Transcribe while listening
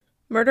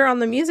Murder on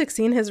the Music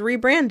Scene has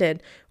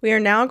rebranded. We are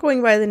now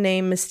going by the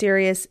name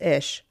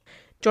Mysterious-ish.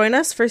 Join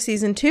us for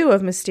Season 2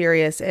 of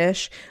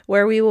Mysterious-ish,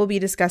 where we will be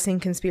discussing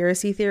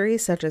conspiracy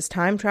theories such as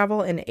time travel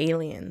and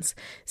aliens.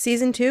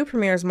 Season 2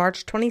 premieres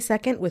March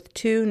 22nd with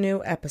 2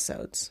 new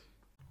episodes.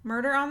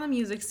 Murder on the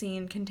Music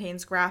Scene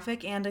contains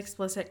graphic and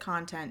explicit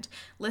content.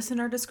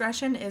 Listener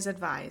discretion is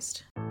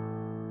advised.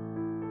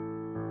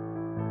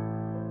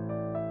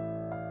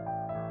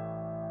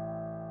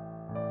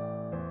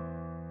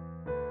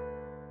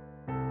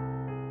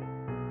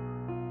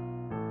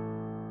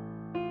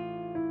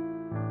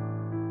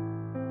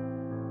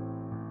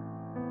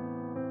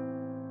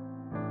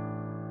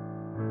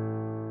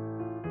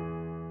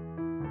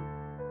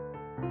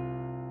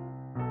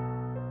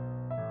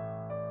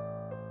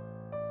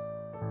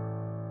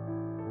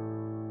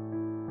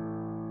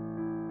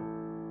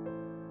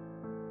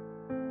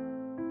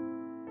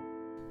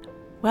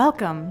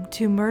 Welcome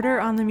to Murder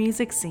on the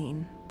Music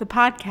Scene, the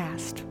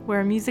podcast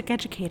where a music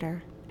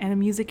educator and a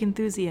music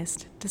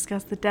enthusiast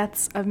discuss the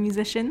deaths of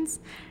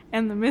musicians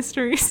and the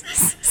mysteries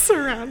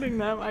surrounding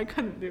them. I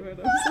couldn't do it.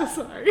 I'm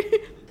so sorry.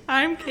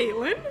 I'm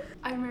Caitlin.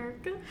 I'm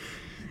Erica.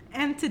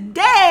 And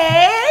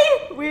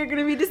today we're going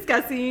to be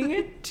discussing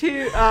what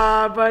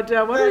are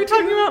we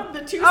talking about? The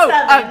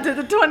 27.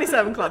 The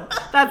 27 Club.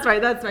 That's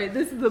right.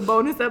 This is a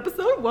bonus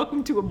episode.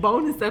 Welcome to a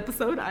bonus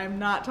episode. I'm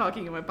not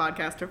talking in my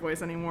podcaster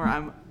voice anymore.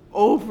 I'm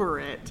over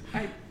it.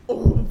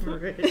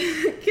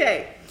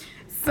 Okay.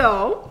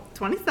 So,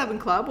 27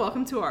 Club,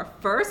 welcome to our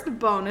first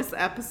bonus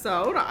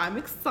episode. I'm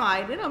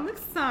excited.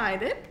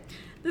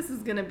 This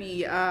is going to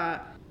be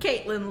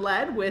Caitlin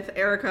led with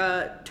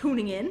Erica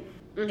tuning in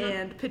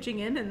and pitching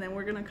in, and then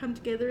we're going to come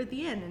together at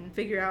the end and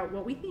figure out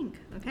what we think,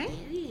 okay?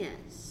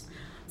 Yes.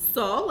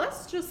 So,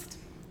 let's just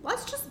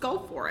go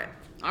for it.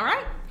 All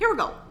right, here we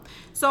go.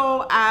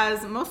 So,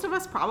 as most of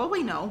us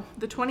probably know,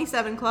 the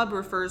 27 Club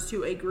refers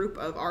to a group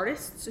of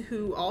artists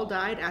who all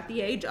died at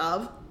the age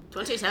of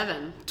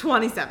 27.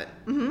 27.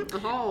 Mm-hmm.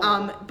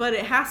 Oh. But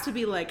it has to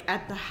be like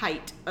at the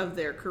height of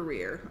their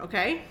career,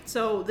 okay?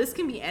 So this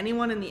can be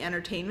anyone in the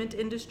entertainment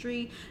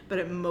industry, but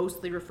it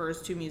mostly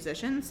refers to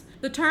musicians.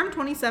 The term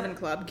 27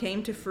 Club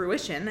came to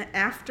fruition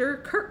after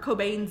Kurt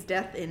Cobain's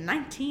death in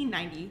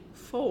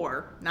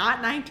 1994.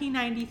 Not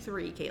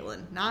 1993,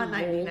 Caitlin. Not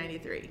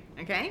 1993,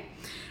 okay?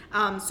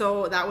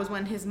 So that was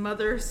when his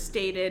mother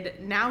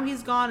stated, "Now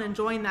he's gone and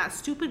joined that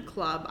stupid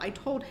club. I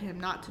told him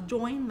not to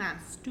join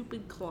that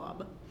stupid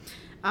club."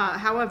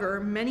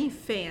 However, many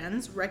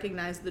fans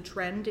recognized the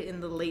trend in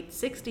the late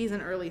 60s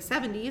and early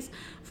 70s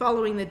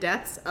following the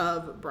deaths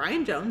of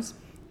Brian Jones,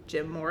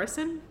 Jim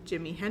Morrison,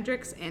 Jimi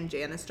Hendrix, and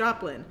Janis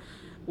Joplin,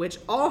 which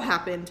all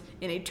happened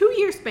in a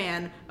 2-year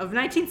span of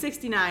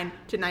 1969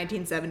 to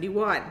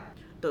 1971.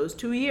 Those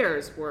 2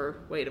 years were,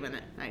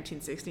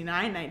 1969,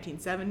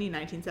 1970,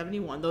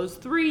 1971. Those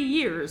 3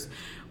 years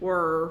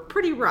were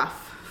pretty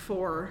rough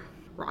for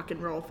rock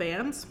and roll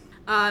fans.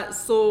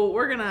 So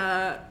we're going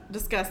to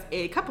discuss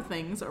a couple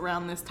things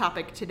around this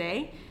topic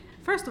today.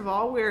 First of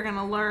all, we're going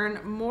to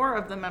learn more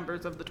of the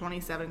members of the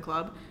 27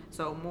 Club,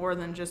 so more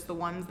than just the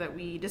ones that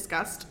we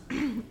discussed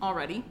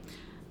already.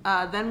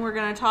 Then we're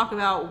going to talk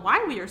about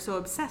why we are so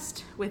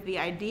obsessed with the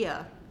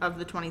idea of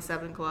the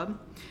 27 Club.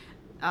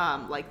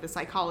 Like the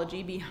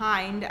psychology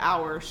behind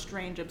our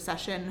strange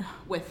obsession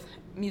with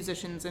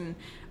musicians and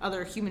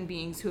other human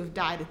beings who have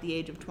died at the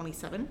age of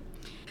 27.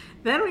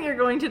 Then we are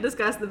going to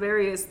discuss the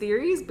various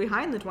theories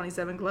behind the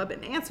 27 Club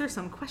and answer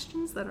some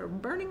questions that are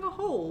burning a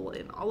hole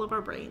in all of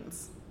our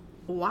brains.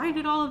 Why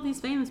did all of these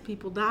famous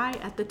people die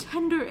at the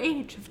tender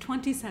age of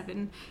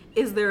 27?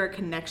 Is there a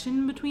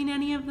connection between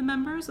any of the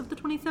members of the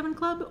 27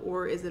 Club,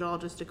 or is it all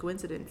just a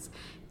coincidence?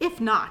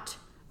 If not,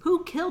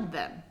 who killed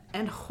them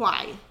and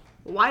why?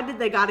 Why did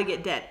they gotta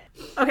get dead?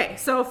 Okay,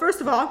 so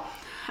first of all,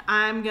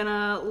 I'm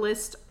gonna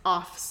list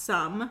off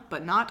some,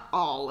 but not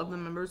all, of the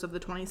members of the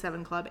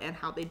 27 Club and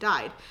how they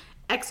died,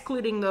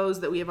 excluding those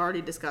that we have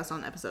already discussed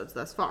on episodes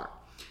thus far.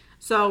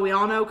 So we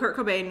all know Kurt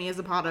Cobain, Mia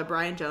Zapata,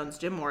 Brian Jones,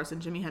 Jim Morrison,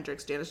 Jimi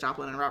Hendrix, Janis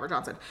Joplin, and Robert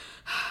Johnson.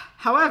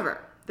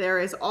 However, there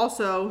is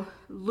also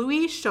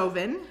Louis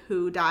Chauvin,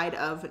 who died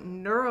of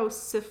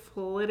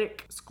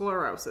neurosyphilitic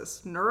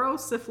sclerosis.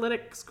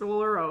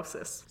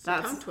 That's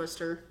a tongue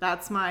twister.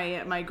 That's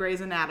my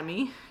Grey's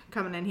Anatomy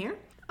coming in here.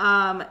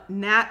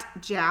 Nat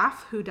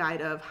Jaff, who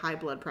died of high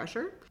blood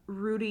pressure.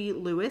 Rudy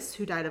Lewis,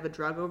 who died of a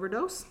drug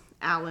overdose.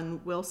 Alan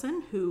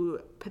Wilson,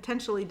 who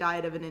potentially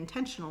died of an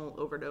intentional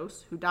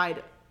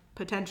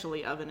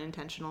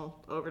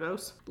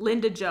overdose.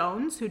 Linda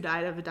Jones, who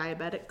died of a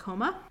diabetic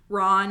coma.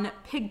 Ron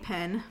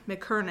Pigpen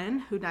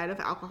McKernan, who died of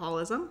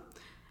alcoholism.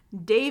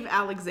 Dave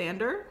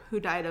Alexander, who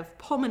died of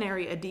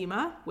pulmonary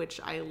edema, which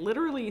I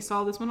literally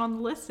saw this one on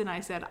the list and I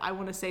said, I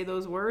want to say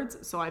those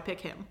words, so I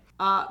pick him.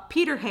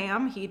 Peter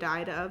Ham, he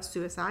died of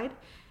suicide.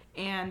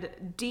 And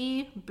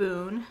Dee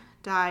Boone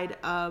died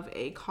of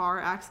a car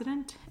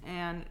accident.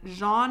 And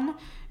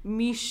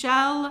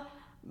Jean-Michel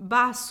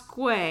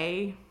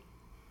Basquiat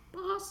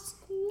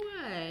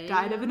Okay.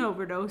 died of an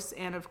overdose,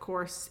 and of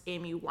course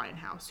Amy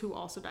Winehouse, who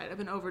also died of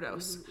an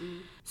overdose.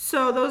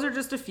 So those are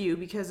just a few,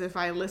 because if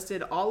I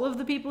listed all of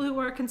the people who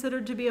are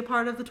considered to be a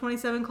part of the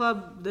 27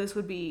 Club, this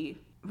would be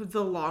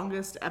the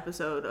longest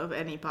episode of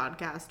any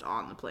podcast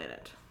on the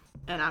planet.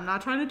 And I'm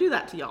not trying to do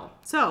that to y'all.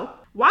 So,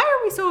 why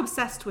are we so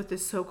obsessed with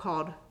this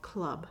so-called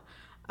club?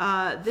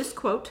 This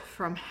quote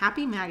from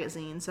Happy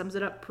Magazine sums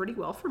it up pretty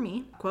well for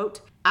me.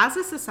 Quote, "As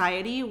a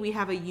society, we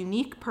have a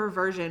unique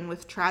perversion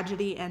with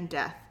tragedy and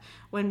death.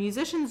 When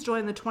musicians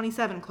join the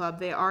 27 Club,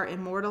 they are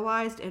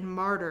immortalized and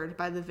martyred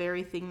by the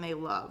very thing they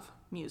love,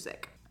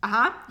 music."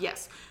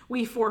 Yes,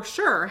 we for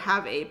sure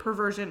have a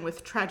perversion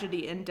with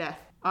tragedy and death.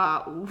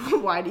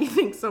 Why do you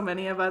think so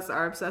many of us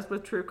are obsessed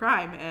with true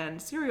crime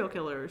and serial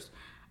killers?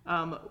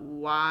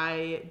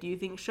 Why do you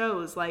think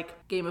shows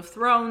like Game of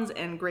Thrones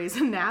and Grey's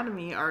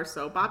Anatomy are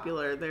so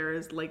popular? There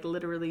is like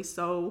literally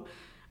so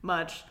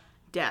much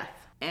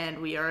death, and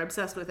we are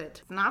obsessed with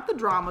it. It's not the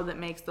drama that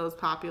makes those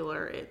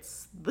popular,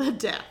 it's the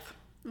death.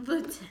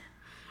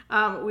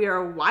 We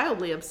are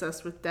wildly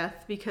obsessed with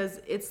death because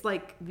it's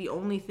like the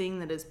only thing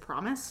that is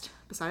promised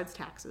besides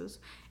taxes.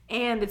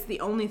 And it's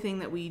the only thing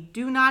that we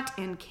do not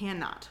and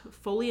cannot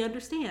fully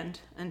understand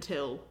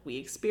until we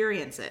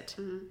experience it.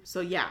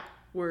 So yeah,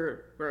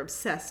 we're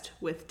obsessed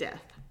with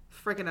death.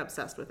 Freaking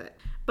obsessed with it.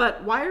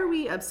 But why are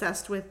we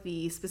obsessed with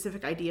the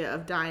specific idea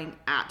of dying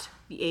at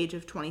the age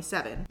of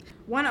 27?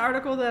 One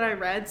article that I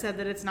read said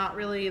that it's not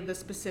really the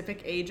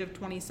specific age of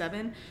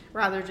 27,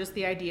 rather just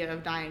the idea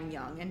of dying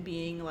young and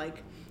being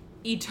like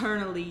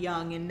eternally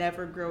young and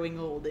never growing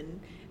old and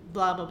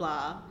blah blah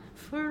blah.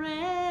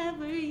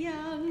 Forever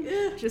young.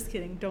 Just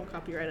kidding. Don't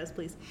copyright us,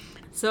 please.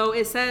 So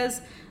it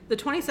says the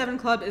 27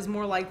 Club is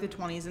more like the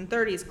 20s and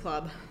 30s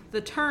Club. The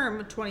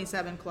term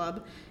 27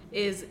 Club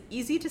is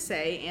easy to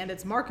say, and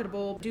it's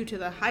marketable due to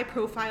the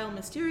high-profile,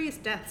 mysterious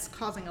deaths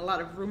causing a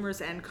lot of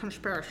rumors and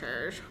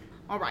conspiracies.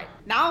 All right,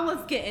 now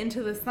let's get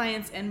into the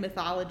science and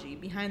mythology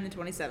behind the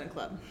 27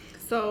 Club.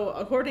 So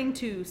according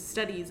to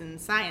studies in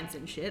science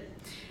and shit,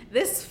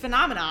 this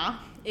phenomena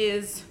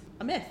is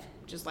a myth.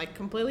 Just like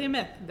completely a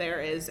myth.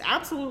 There is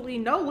absolutely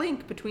no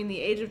link between the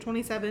age of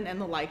 27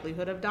 and the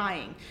likelihood of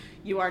dying.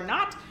 You are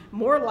not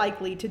more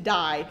likely to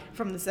die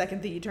from the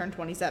second that you turn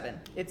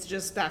 27. It's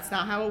just, that's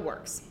not how it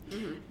works.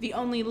 The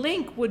only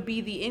link would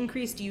be the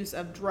increased use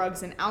of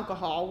drugs and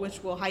alcohol,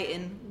 which will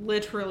heighten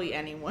literally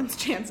anyone's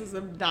chances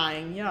of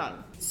dying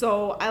young.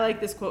 So I like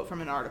this quote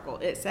from an article.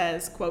 It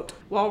says, quote,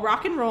 "While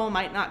rock and roll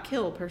might not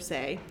kill per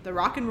se, the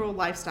rock and roll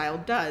lifestyle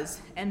does,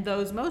 and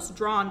those most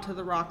drawn to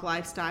the rock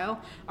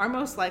lifestyle are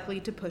most likely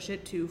to push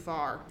it too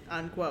far,"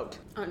 unquote.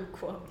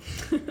 Unquote.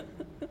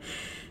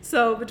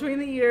 So between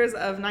the years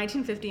of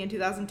 1950 and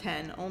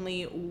 2010,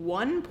 only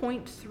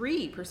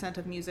 1.3%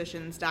 of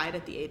musicians died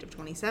at the age of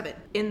 27.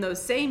 In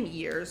those same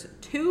years,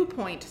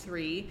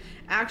 2.3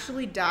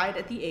 actually died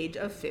at the age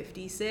of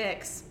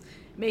 56,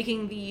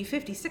 making the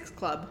 56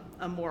 Club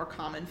a more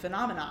common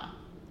phenomenon.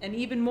 And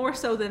even more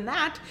so than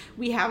that,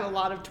 we have a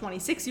lot of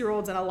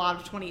 26-year-olds and a lot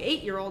of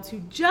 28-year-olds who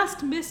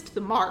just missed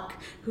the mark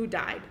who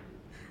died.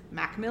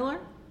 Mac Miller,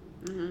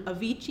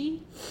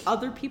 Avicii,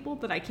 other people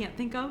that I can't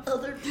think of.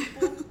 Other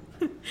people.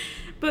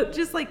 But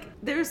just like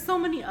there's so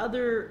many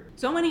other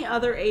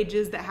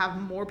ages that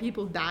have more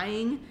people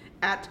dying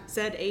at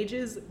said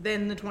ages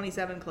than the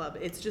 27 Club.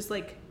 It's just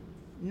like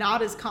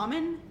not as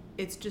common.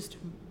 It's just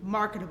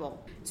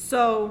marketable.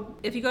 So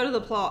if you go to the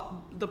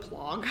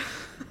blog,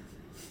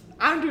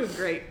 I'm doing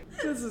great.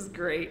 This is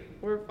great.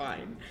 We're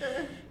fine.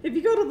 If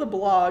you go to the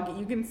blog,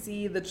 you can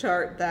see the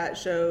chart that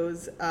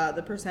shows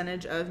the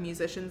percentage of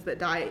musicians that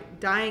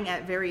dying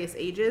at various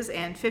ages,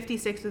 and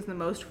 56 is the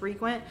most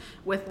frequent,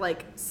 with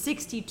like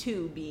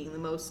 62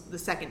 being the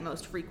second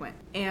most frequent.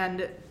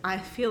 And I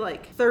feel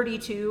like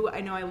 32. I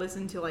know I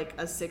listened to like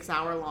a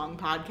 6-hour long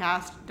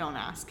podcast. Don't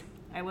ask.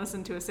 I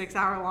listened to a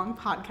 6-hour long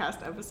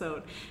podcast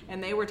episode,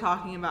 and they were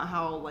talking about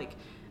how like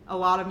a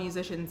lot of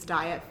musicians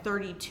die at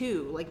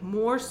 32, like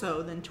more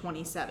so than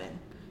 27.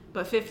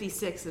 But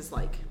 56 is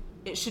like,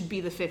 it should be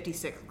the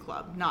 56th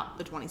Club, not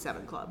the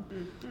 27 Club.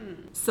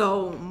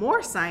 So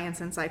more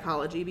science and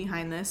psychology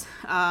behind this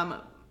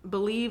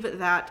believe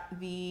that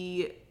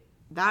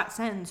that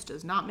sentence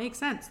does not make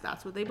sense.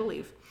 That's what they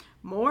believe.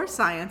 More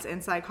science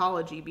and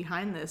psychology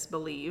behind this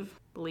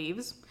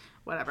believes,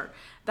 whatever,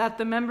 that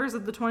the members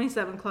of the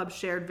 27 Club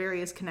shared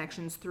various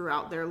connections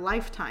throughout their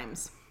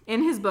lifetimes.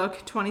 In his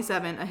book,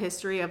 27, A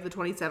History of the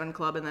 27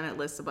 Club, and then it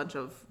lists a bunch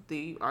of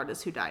the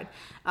artists who died,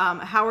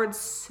 Howard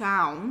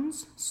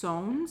Sounds,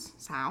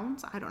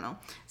 I don't know,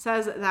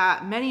 says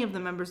that many of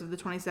the members of the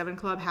 27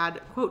 Club had,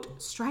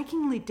 quote,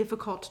 strikingly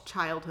difficult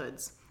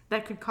childhoods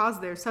that could cause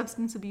their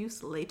substance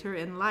abuse later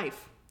in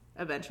life,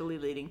 eventually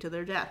leading to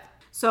their death.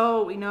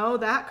 So we know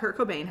that Kurt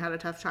Cobain had a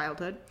tough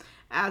childhood,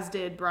 as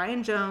did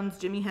Brian Jones,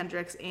 Jimi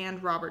Hendrix,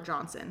 and Robert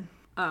Johnson.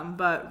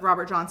 But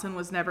Robert Johnson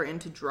was never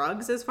into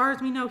drugs, as far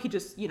as we know. He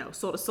just,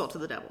 sold his soul to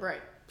the devil.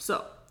 Right.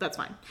 So, that's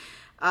fine.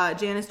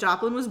 Janis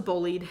Joplin was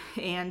bullied,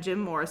 and Jim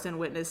Morrison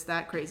witnessed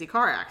that crazy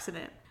car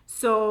accident.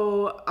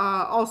 So,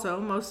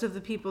 also, most of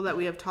the people that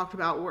we have talked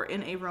about were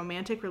in a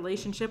romantic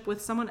relationship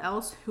with someone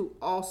else who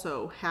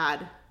also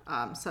had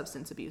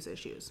substance abuse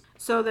issues.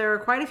 So there are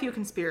quite a few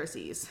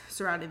conspiracies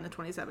surrounding the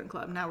 27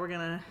 Club. Now we're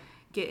going to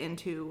get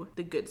into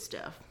the good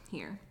stuff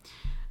here.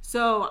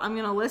 So I'm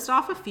going to list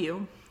off a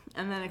few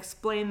and then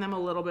explain them a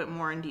little bit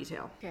more in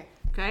detail.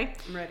 Okay?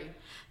 I'm ready.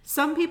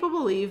 Some people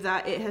believe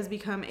that it has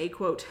become a,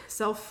 quote,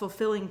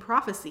 self-fulfilling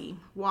prophecy,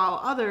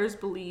 while others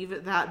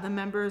believe that the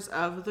members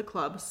of the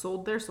club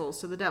sold their souls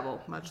to the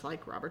devil, much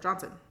like Robert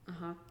Johnson.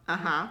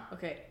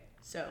 Okay,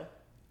 so,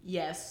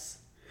 yes.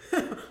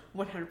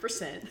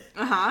 100%.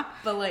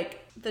 But,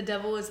 like, the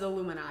devil is the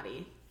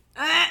Illuminati.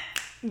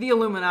 The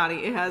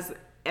Illuminati. It has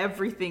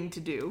everything to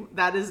do.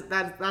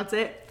 That's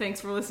it.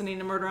 Thanks for listening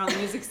to Murder on the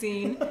Music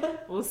Scene.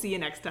 We'll see you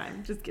next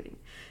time. Just kidding.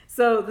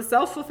 So the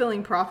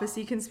self-fulfilling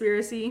prophecy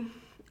conspiracy.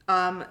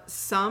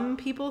 Some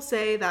people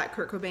say that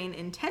Kurt Cobain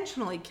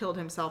intentionally killed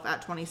himself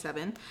at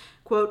 27,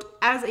 quote,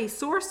 as a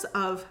source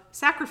of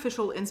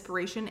sacrificial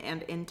inspiration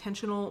and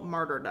intentional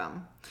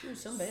martyrdom. Ooh,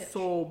 some bitch.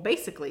 So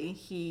basically,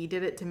 he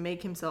did it to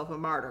make himself a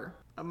martyr.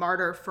 A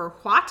martyr for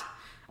what?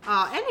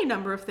 Any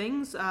number of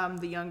things.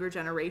 The younger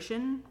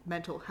generation,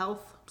 mental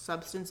health,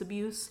 substance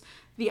abuse,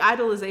 the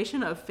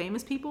idolization of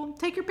famous people.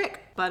 Take your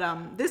pick.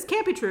 But this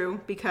can't be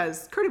true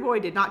because Curdy Boy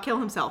did not kill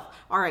himself.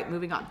 All right,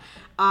 moving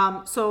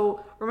on.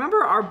 So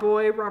remember our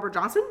boy Robert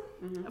Johnson?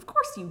 Mm-hmm. Of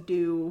course you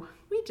do.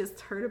 We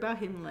just heard about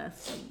him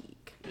last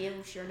week. Yeah,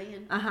 we sure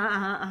did.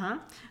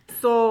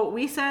 So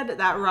we said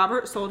that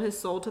Robert sold his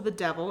soul to the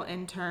devil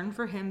in turn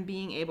for him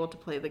being able to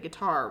play the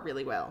guitar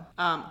really well.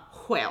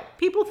 Well,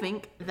 people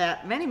think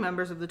that many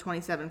members of the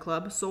 27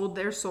 Club sold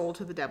their soul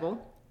to the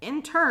devil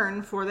in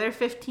turn for their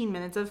 15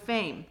 minutes of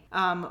fame.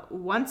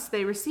 Once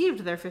they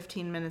received their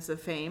 15 minutes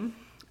of fame,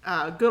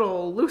 good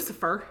old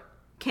Lucifer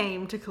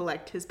came to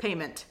collect his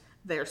payment.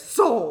 Their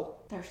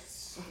soul. Their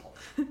soul.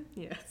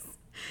 Yes.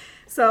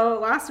 So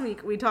last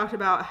week we talked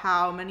about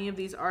how many of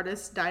these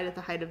artists died at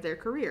the height of their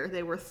career.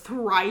 They were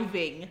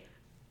thriving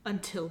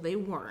until they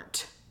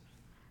weren't.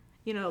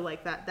 You know,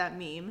 like that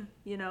meme,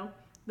 you know?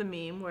 The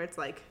meme where it's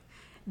like,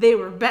 they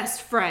were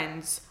best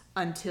friends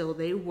until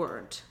they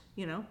weren't,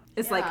 you know?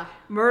 It's like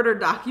murder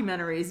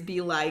documentaries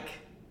be like,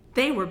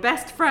 they were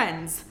best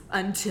friends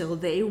until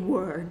they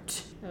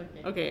weren't.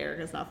 Okay,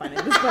 Erica's not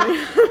finding this funny.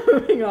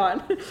 Moving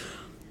on.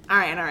 All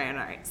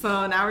right.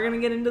 So now we're going to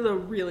get into the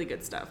really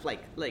good stuff,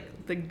 like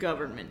the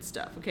government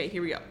stuff. Okay,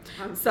 here we go.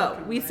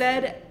 So we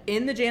said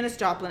in the Janis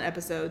Joplin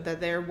episode that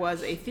there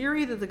was a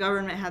theory that the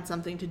government had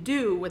something to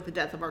do with the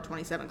death of our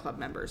 27 Club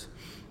members.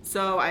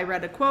 So I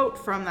read a quote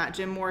from that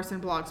Jim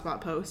Morrison blogspot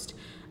post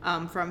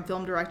from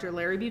film director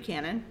Larry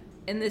Buchanan.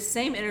 In this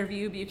same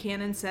interview,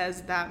 Buchanan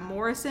says that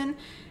Morrison,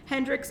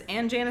 Hendrix,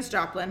 and Janis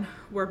Joplin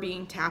were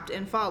being tapped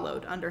and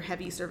followed under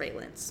heavy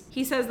surveillance.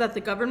 He says that the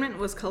government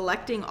was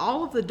collecting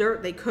all of the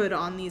dirt they could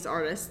on these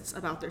artists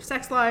about their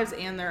sex lives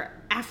and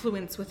their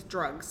affluence with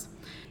drugs.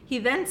 He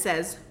then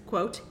says,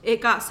 quote, it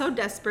got so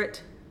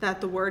desperate that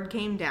the word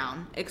came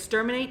down,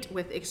 exterminate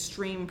with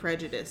extreme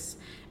prejudice.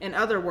 In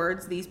other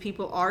words, these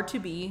people are to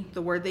be,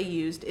 the word they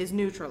used is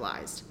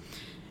neutralized.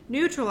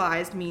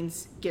 Neutralized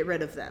means get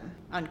rid of them,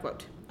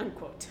 unquote.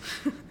 Unquote.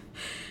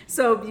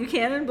 So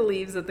Buchanan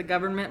believes that the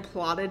government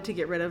plotted to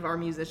get rid of our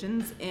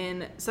musicians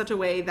in such a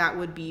way that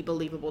would be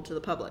believable to the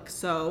public.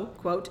 So,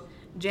 quote,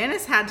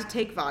 Janis had to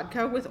take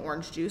vodka with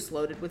orange juice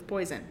loaded with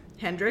poison.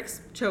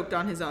 Hendrix choked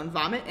on his own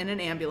vomit in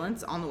an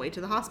ambulance on the way to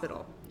the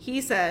hospital.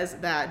 He says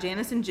that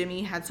Janis and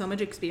Jimmy had so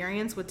much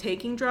experience with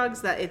taking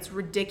drugs that it's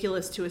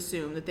ridiculous to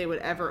assume that they would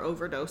ever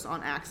overdose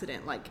on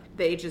accident. Like,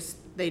 they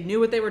knew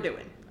what they were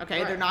doing, okay?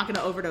 Right. They're not going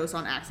to overdose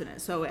on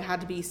accident. So it had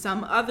to be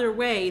some other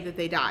way that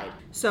they died.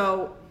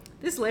 So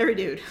this Larry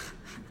dude,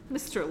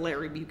 Mr.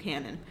 Larry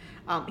Buchanan,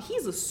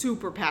 he's a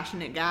super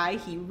passionate guy.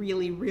 He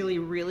really, really,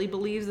 really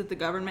believes that the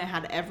government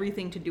had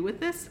everything to do with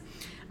this.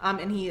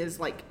 And he is,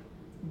 like,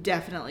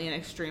 definitely an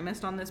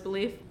extremist on this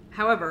belief.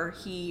 However,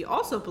 he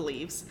also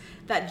believes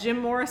that Jim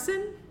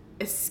Morrison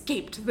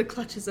escaped the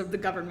clutches of the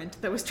government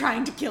that was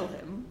trying to kill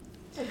him.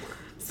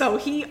 So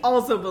he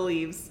also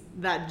believes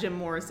that Jim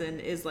Morrison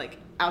is, like,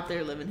 out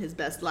there living his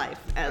best life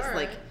as,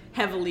 like,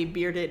 heavily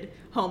bearded,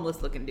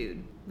 homeless-looking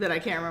dude that I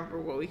can't remember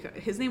what we call.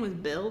 His name was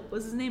Bill?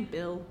 Was his name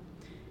Bill?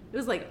 It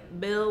was, like,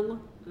 Bill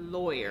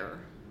Lawyer.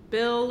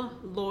 Bill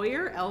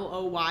Lawyer,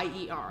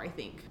 L-O-Y-E-R, I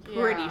think.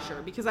 Pretty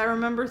sure. Because I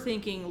remember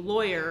thinking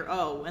lawyer,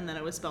 and then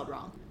it was spelled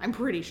wrong. I'm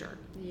pretty sure.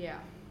 Yeah.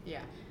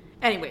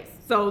 Anyways,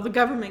 so the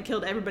government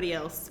killed everybody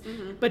else,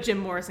 but Jim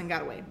Morrison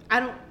got away.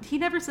 He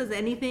never says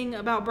anything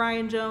about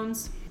Brian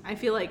Jones. I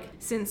feel like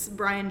since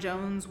Brian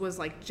Jones was,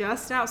 like,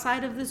 just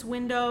outside of this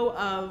window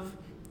of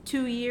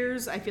 2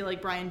 years, I feel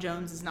like Brian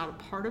Jones is not a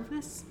part of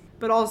this.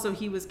 But also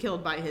he was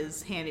killed by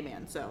his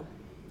handyman, so.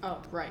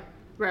 Oh, right.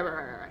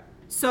 Right.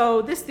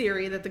 So this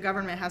theory that the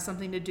government has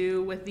something to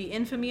do with the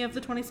infamy of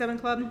the 27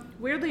 Club,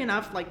 weirdly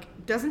enough,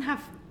 like, doesn't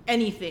have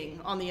anything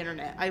on the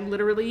internet. I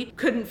literally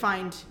couldn't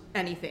find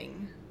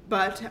anything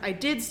but I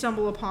did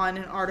stumble upon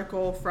an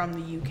article from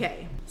the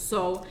UK.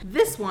 So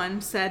this one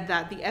said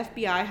that the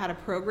FBI had a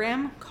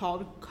program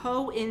called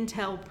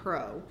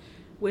COINTELPRO,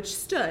 which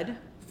stood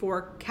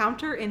for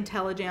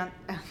Counterintelligence...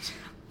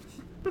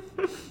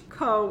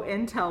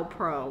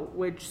 COINTELPRO,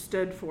 which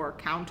stood for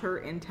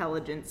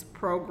Counterintelligence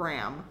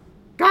Program.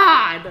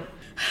 God!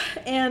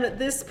 And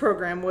this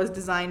program was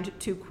designed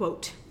to,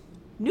 quote,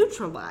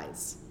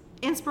 neutralize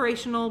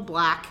inspirational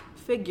black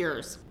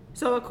figures.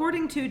 So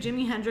according to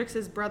Jimi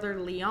Hendrix's brother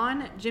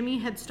Leon,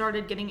 Jimi had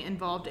started getting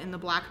involved in the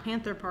Black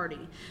Panther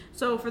Party.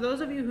 So for those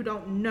of you who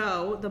don't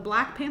know, the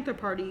Black Panther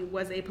Party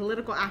was a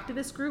political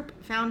activist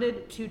group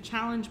founded to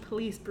challenge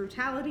police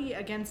brutality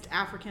against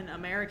African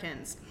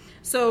Americans.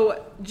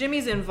 So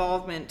Jimi's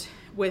involvement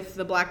with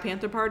the Black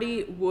Panther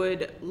Party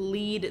would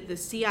lead the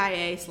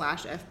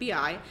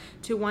CIA/FBI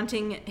to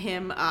wanting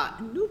him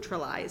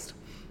neutralized.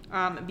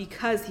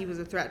 Because he was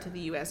a threat to the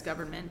U.S.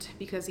 government,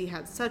 because he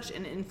had such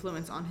an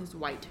influence on his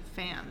white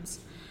fans.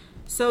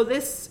 So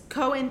this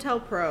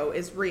COINTELPRO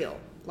is real.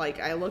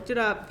 Like, I looked it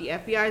up. The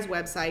FBI's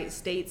website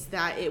states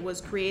that it was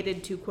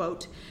created to,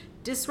 quote,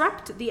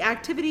 disrupt the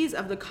activities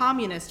of the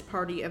Communist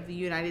Party of the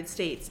United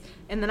States.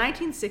 In the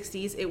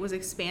 1960s, it was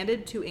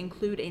expanded to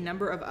include a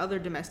number of other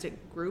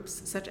domestic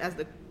groups, such as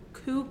the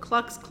Ku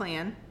Klux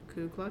Klan.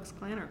 Ku Klux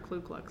Klan or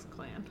Ku Klux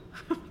Klan?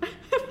 Have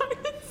I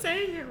been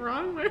saying it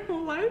wrong my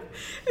whole life?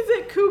 Is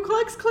it Ku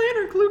Klux Klan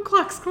or Ku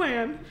Klux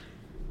Klan?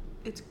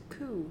 It's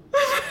Ku.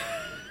 I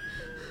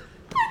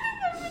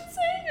think I've been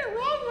saying it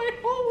wrong my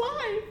whole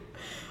life.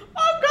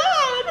 Oh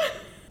God!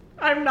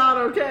 I'm not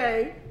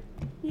okay.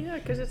 Yeah,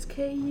 because it's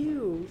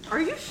KU.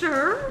 Are you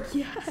sure?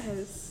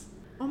 Yes.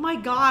 Oh my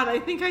God, I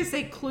think I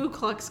say Ku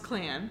Klux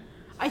Klan.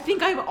 I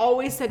think I've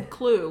always said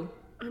Clue.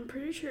 I'm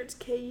pretty sure it's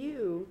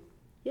KU.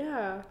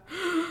 Yeah.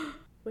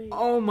 Wait.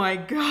 Oh my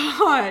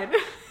God.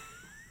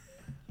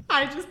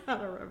 I just had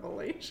a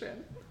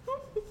revelation.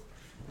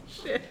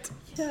 Shit.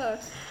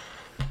 Yeah.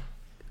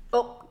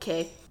 Oh,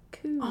 okay.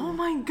 Cool. Oh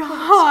my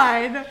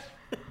God.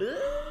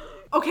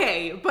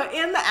 Okay, but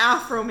in the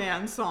Afro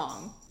Man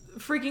song,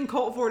 freaking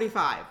Colt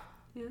 45,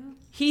 Yeah.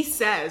 he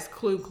says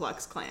Ku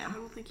Klux I Klan.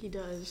 don't think he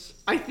does.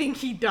 I think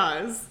he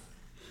does.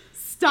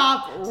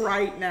 Stop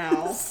right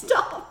now.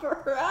 Stop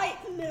right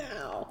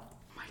now.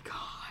 Oh my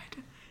God.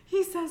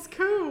 He says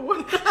Ku.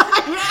 Yeah,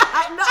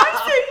 I know.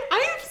 I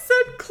have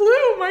said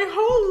Clue my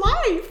whole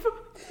life.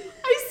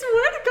 I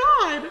swear to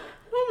God.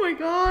 Oh my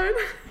God.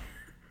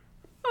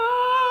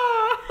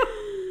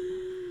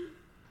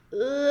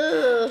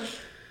 Ugh.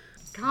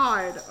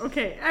 God.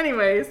 Okay,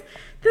 anyways,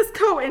 this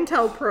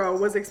COINTELPRO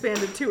was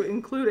expanded to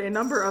include a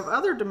number of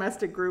other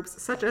domestic groups,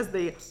 such as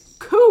the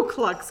Ku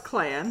Klux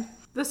Klan,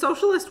 the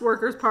Socialist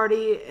Workers'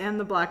 Party, and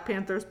the Black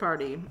Panthers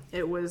Party.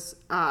 It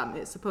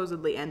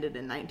supposedly ended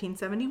in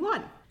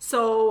 1971.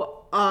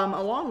 So,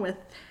 along with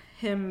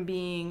him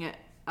being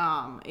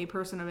a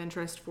person of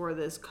interest for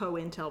this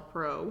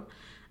COINTELPRO,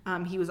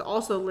 he was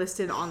also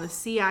listed on the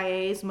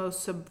CIA's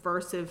most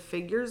subversive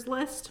figures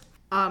list,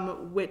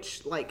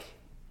 which, like,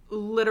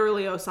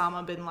 literally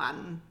Osama bin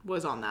Laden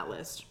was on that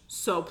list.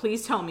 So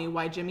please tell me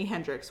why Jimi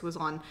Hendrix was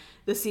on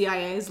the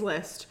CIA's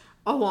list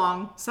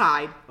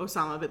alongside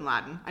Osama bin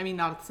Laden. I mean,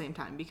 not at the same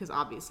time, because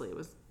obviously it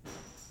was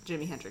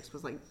Jimi Hendrix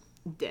was like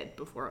dead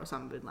before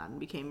Osama bin Laden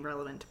became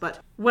relevant, but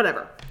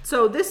whatever.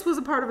 So this was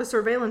a part of a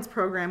surveillance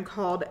program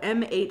called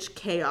MH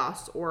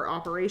Chaos, or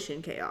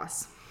Operation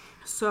Chaos.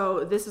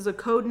 So this is a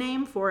code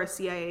name for a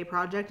CIA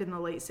project in the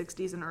late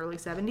 60s and early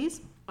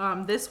 70s.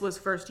 This was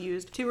first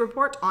used to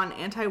report on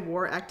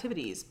anti-war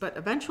activities, but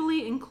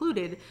eventually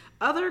included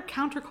other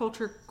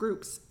counterculture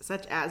groups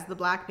such as the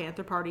Black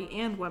Panther Party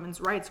and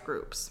women's rights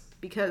groups.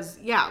 Because,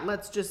 yeah,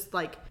 let's just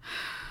like...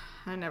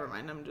 never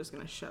mind, I'm just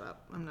going to shut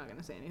up. I'm not going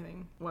to say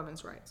anything.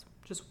 Women's rights.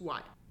 Just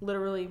why?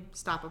 Literally,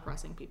 stop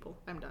oppressing people.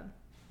 I'm done.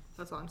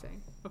 That's all I'm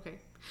saying. Okay.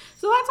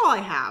 So that's all I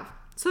have.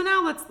 So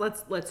now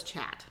let's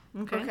chat.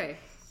 Okay? Okay.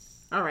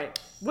 All right.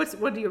 What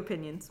are your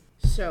opinions?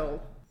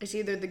 So, it's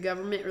either the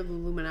government or the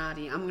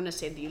Illuminati. I'm going to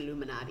say the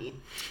Illuminati.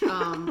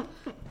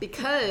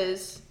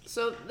 Because,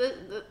 so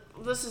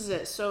this is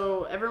it.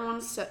 So, everyone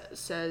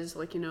says,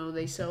 like, you know,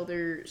 they sell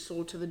their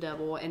soul to the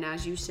devil. And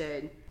as you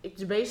said,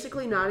 it's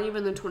basically not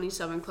even the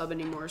 27 Club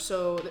anymore.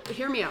 So,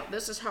 hear me out.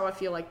 This is how I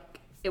feel like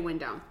it went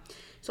down.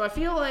 So, I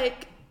feel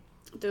like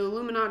the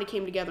Illuminati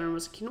came together and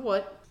was like, you know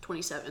what?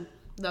 27.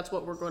 That's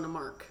what we're going to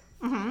mark.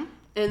 Mm-hmm.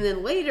 And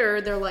then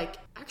later, they're like,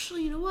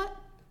 actually, you know what?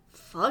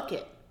 Fuck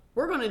it.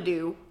 We're going to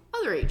do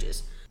other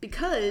ages.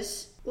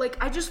 Because,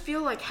 like, I just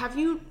feel like, have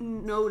you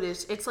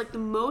noticed, it's like the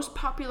most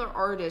popular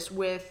artists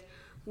with,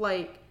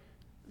 like,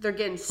 they're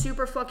getting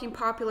super fucking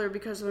popular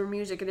because of their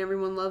music and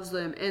everyone loves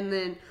them. And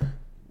then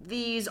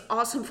these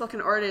awesome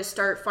fucking artists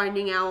start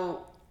finding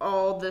out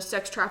all the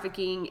sex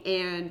trafficking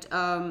and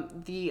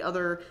the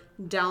other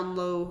down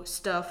low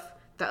stuff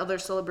that other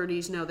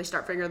celebrities know. They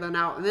start figuring them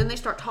out. And then they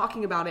start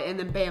talking about it and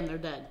then bam, they're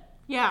dead.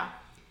 Yeah.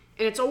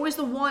 And it's always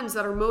the ones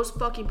that are most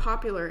fucking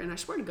popular. And I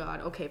swear to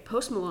God, okay,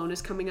 Post Malone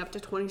is coming up to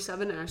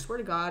 27. And I swear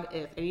to God,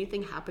 if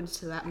anything happens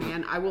to that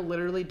man, I will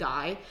literally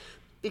die.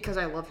 because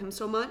I love him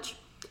so much.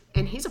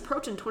 And he's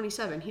approaching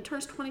 27. He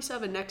turns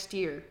 27 next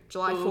year,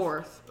 July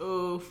 4th.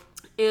 Oof.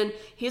 And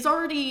he's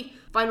already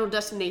Final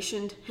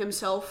Destinationed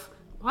himself.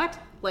 What?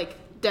 Like,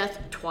 death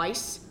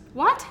twice.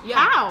 What? Yeah.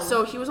 How?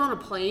 So he was on a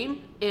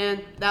plane,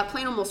 and that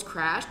plane almost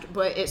crashed,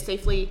 but it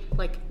safely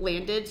like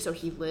landed, so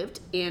he lived.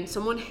 And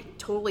someone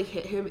totally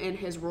hit him in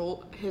his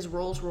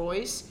Rolls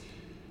Royce,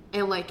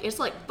 and like it's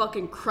like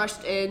fucking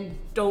crushed in.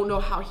 Don't know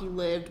how he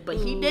lived, but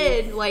he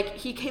did. Like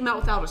he came out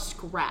without a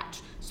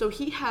scratch, so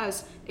he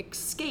has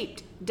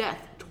escaped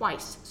death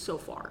twice so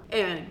far.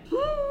 And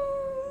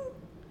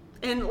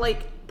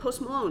like Post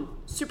Malone,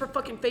 super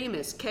fucking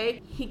famous.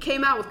 Okay, he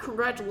came out with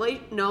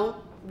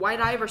White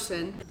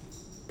Iverson.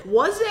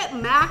 Was it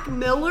Mac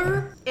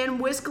Miller and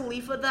Wiz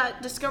Khalifa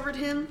that discovered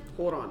him?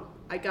 Hold on.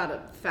 I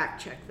gotta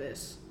fact check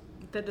this.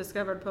 That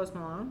discovered Post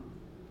Malone?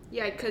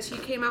 Yeah, because he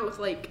came out with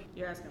like...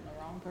 You're asking the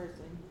wrong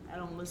person. I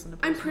don't listen to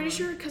Post I'm pretty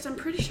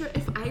sure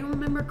if I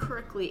remember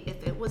correctly,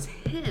 if it was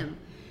him,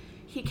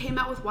 he came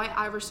out with White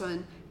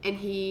Iverson and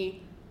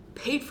he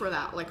paid for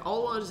that, like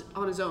all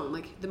on his own,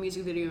 like the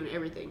music video and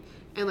everything.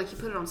 And like he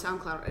put it on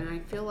SoundCloud, and I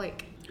feel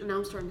like now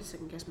I'm starting to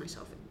second guess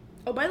myself.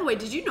 Oh, by the way,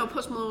 did you know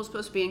Post Malone was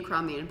supposed to be in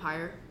Crown the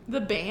Empire? The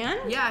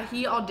band? Yeah,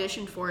 he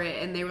auditioned for it,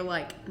 and they were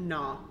like,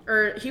 nah.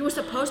 Or he was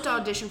supposed to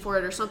audition for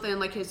it or something, and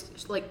like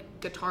his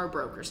like guitar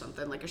broke or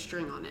something, like a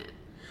string on it.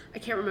 I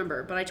can't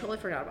remember, but I totally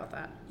forgot about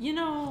that. You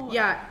know...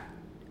 Yeah,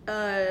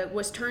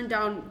 was turned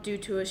down due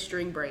to a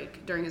string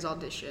break during his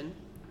audition.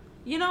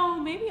 You know,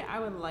 maybe I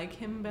would like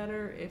him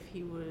better if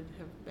he would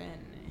have been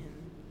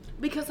in...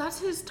 Because that's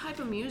his type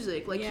of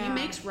music. Like, Yeah. he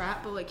makes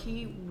rap, but like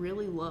he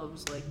really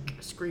loves like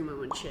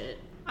screamo and shit.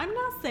 I'm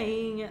not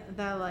saying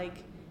that,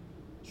 like,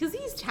 because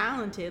he's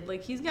talented,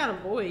 like, he's got a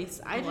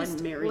voice. I'd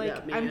marry like,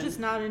 that man. I'm just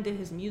not into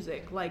his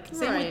music. Like,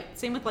 Right.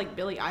 same with like,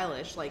 Billie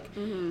Eilish. Like,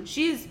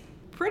 she's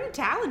pretty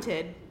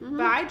talented,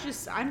 but I'm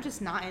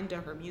just not into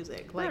her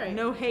music. Like, Right.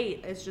 no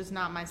hate, it's just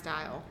not my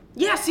style.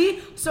 Yeah,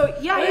 see? So,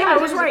 yeah, I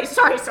was right.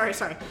 Sorry.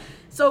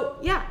 So,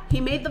 yeah,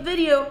 he made the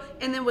video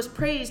and then was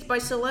praised by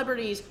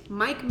celebrities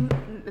Mac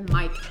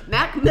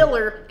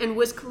Miller and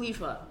Wiz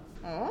Khalifa.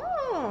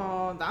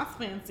 Oh, that's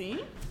fancy.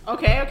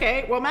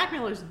 Okay. Well, Mac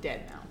Miller's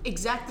dead now.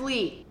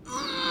 Exactly.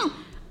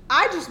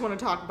 I just want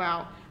to talk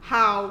about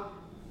how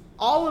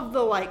all of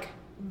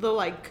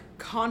the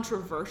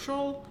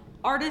controversial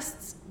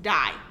artists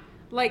die.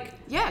 Like,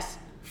 Yes.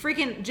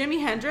 freaking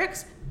Jimi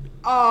Hendrix,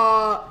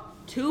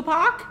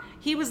 Tupac,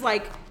 he was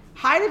like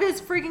height of his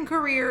freaking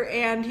career,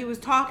 and he was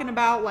talking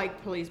about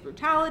like police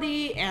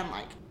brutality and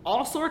like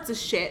all sorts of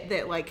shit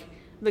that like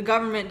the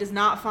government does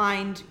not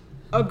find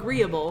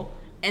agreeable,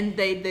 and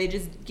they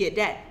just get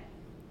dead.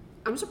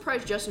 I'm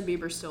surprised Justin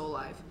Bieber's still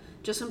alive.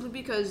 Just simply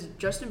because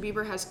Justin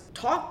Bieber has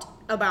talked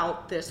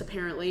about this,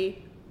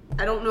 apparently.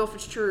 I don't know if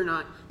it's true or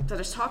not, that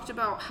has talked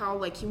about how,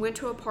 like, he went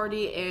to a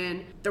party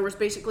and there was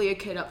basically a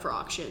kid up for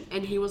auction.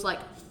 And he was like,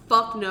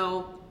 fuck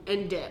no,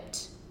 and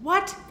dipped.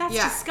 What? That's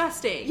Yeah.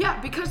 disgusting. Yeah,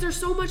 because there's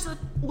so much that...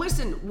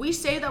 Listen, we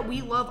say that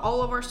we love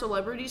all of our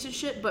celebrities and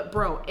shit, but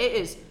bro, it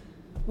is...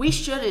 We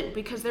shouldn't,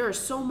 because there is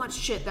so much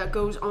shit that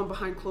goes on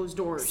behind closed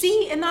doors.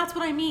 See, and that's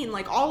what I mean.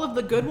 Like, all of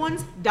the good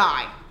ones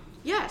die.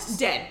 Yes.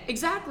 Dead.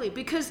 Exactly,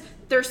 because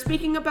they're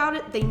speaking about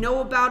it, they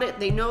know about it,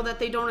 they know that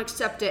they don't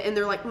accept it, and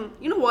they're like,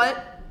 you know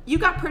what? You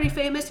got pretty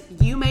famous,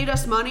 you made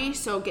us money,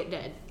 so get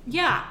dead.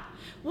 Yeah.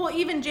 Well,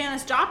 even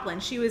Janis Joplin,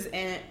 she was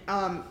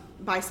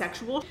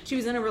bisexual. She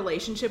was in a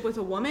relationship with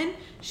a woman.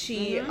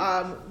 She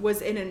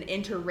was in an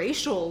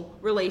interracial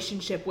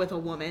relationship with a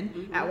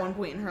woman at one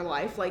point in her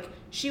life. Like,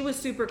 she was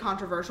super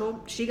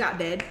controversial. She got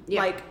dead.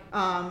 Yeah. Like,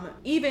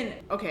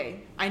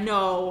 I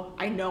know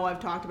I've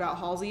talked about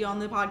Halsey on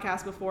the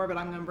podcast before, but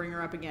I'm going to bring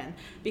her up again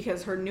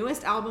because her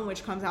newest album,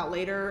 which comes out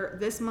later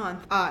this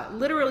month,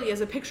 literally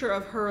is a picture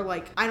of her.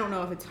 Like, I don't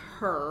know if it's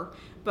her,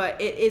 but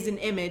it is an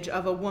image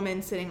of a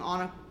woman sitting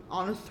on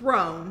a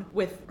throne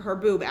with her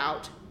boob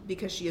out,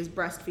 because she is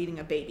breastfeeding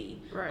a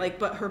baby. Right. Like,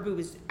 but her boob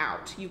is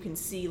out. You can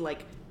see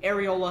like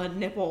areola,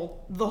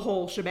 nipple, the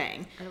whole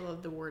shebang. I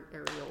love the word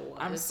areola.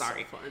 I'm It's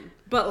sorry. So fun.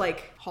 But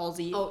like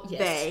Halsey, Oh, yes.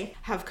 they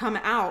have come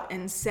out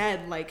and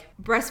said like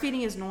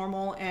breastfeeding is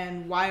normal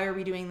and why are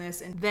we doing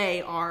this? And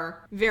they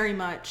are very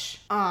much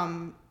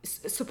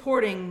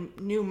supporting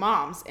new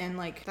moms, and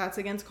like that's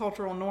against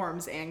cultural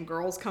norms and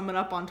girls coming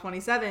up on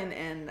 27,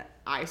 and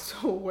I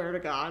swear to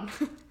God,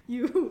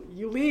 you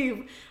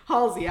leave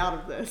Halsey out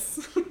of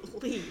this.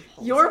 Leave.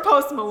 Your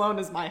Post Malone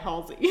is my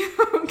Halsey.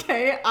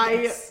 Okay?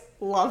 Yes.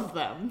 I love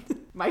them.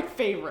 My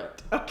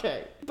favorite.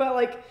 Okay. But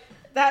like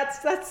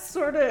that's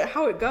sort of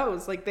how it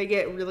goes. Like they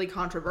get really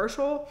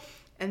controversial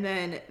and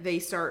then they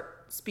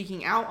start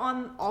speaking out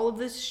on all of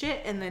this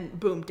shit and then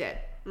boom, dead.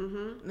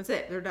 Mm-hmm. That's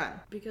it. They're done.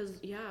 Because,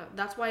 yeah,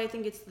 that's why I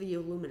think it's the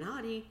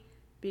Illuminati.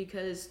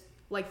 Because,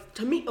 like,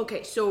 to me,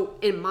 okay, so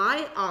in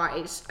my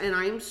eyes, and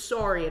I'm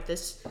sorry if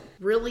this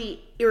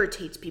really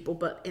irritates people,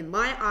 but in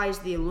my eyes,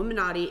 the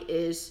Illuminati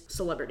is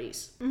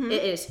celebrities. Mm-hmm.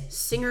 It is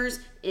singers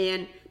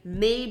and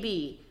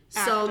maybe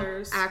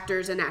some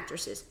actors and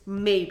actresses.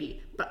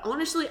 Maybe. But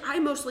honestly, I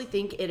mostly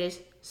think it is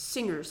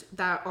singers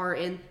that are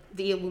in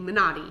the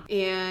Illuminati,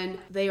 and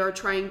they are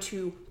trying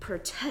to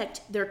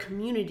protect their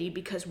community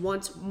because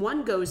once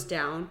one goes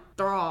down,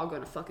 they're all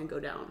gonna fucking go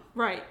down.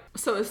 Right.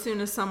 So as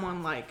soon as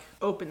someone like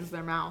opens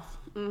their mouth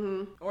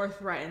or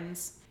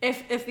threatens,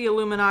 if the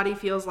Illuminati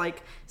feels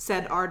like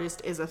said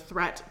artist is a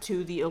threat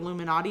to the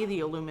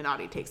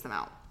Illuminati takes them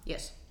out.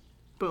 Yes.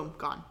 Boom,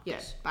 gone.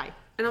 Yes. Dead. Bye.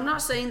 And I'm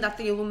not saying that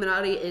the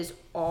Illuminati is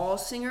all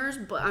singers,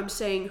 but I'm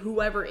saying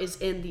whoever is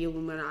in the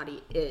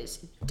Illuminati is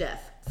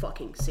deaf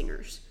fucking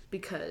singers.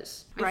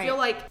 Because I feel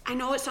like, I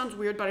know it sounds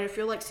weird, but I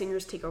feel like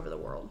singers take over the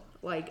world.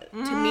 Like,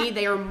 to me,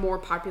 they are more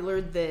popular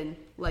than,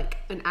 like,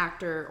 an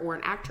actor or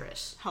an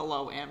actress.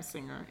 Hello, Am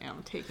Singer.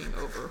 Am taking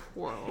over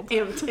world.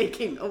 Am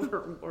taking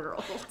over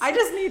world. I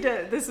just need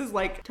to, this is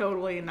like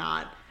totally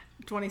not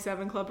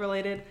 27 Club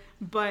related,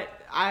 but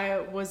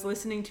I was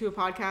listening to a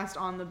podcast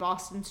on the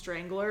Boston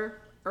Strangler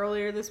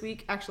earlier this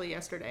week, actually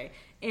yesterday,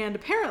 and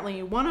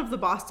apparently one of the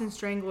Boston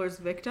Strangler's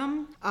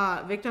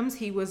victims,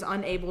 he was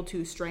unable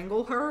to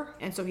strangle her,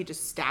 and so he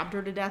just stabbed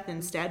her to death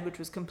instead, which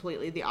was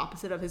completely the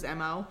opposite of his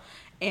MO.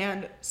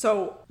 And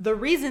so the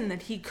reason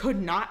that he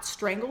could not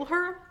strangle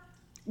her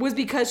was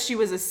because she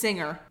was a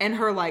singer and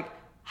her like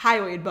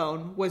hyoid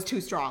bone was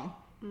too strong.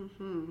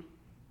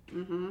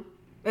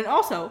 And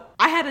also,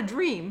 I had a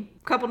dream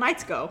a couple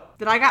nights ago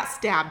that I got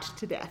stabbed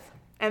to death.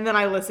 And then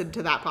I listened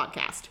to that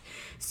podcast.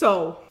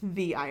 So,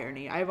 the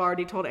irony. I've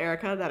already told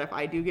Erica that if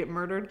I do get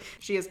murdered,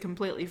 she is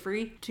completely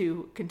free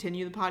to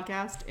continue the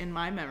podcast in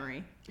my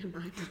memory.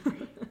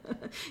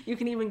 You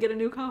can even get a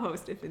new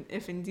co-host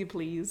if you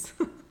please.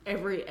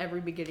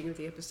 Every beginning of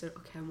the episode,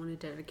 okay, I want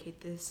to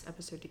dedicate this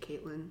episode to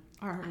Caitlin.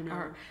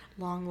 Our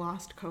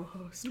long-lost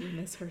co-host. We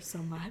miss her so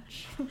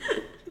much.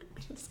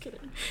 Just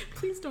kidding.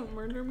 Please don't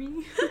murder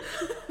me.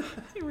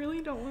 I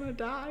really don't want to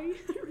die.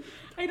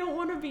 I don't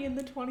want to be in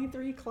the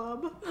 23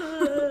 Club.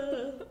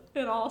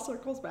 It all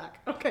circles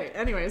back. Okay,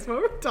 anyways, what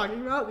were we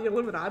talking about? The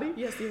Illuminati?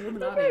 Yes, the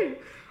Illuminati. Okay.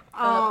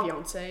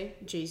 Beyonce,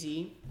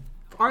 Jay-Z.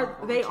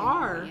 They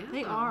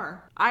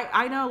are.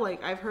 I know,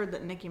 like, I've heard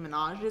that Nicki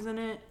Minaj is in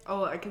it.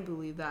 Oh, I can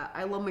believe that.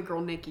 I love my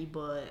girl Nicki,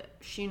 but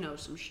she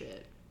knows some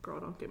shit. Girl,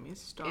 don't get me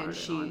started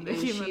And on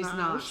Nicki she's Minaj.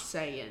 not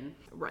saying.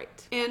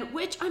 Right. And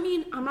which, I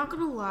mean, I'm not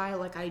gonna lie,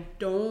 like, I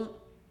don't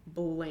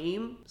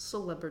blame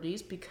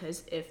celebrities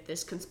because if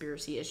this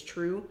conspiracy is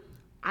true,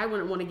 I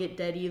wouldn't want to get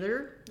dead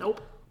either.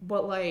 Nope.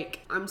 But,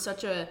 like, I'm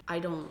such a I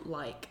don't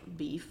like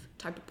beef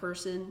type of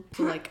person.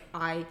 So, like,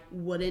 I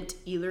wouldn't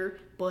either.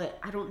 But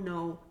I don't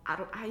know.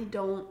 I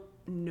don't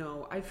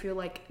know. I feel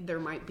like there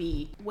might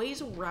be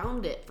ways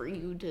around it for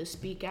you to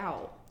speak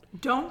out.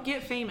 Don't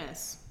get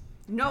famous.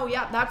 No,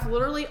 yeah, that's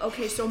literally,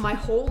 okay, so my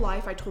whole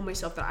life I told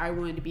myself that I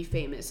wanted to be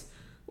famous.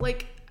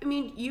 Like, I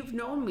mean, you've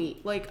known me.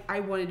 Like, I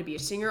wanted to be a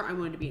singer, I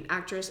wanted to be an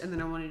actress, and then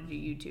I wanted to do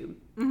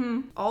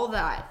YouTube. All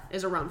that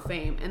is around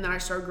fame. And then I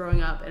started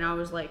growing up, and I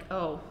was like,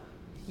 oh,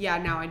 yeah,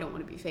 now I don't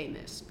want to be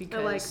famous. Because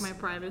I like my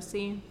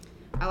privacy.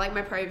 I like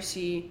my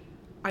privacy.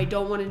 I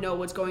don't want to know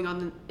what's going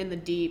on in the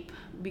deep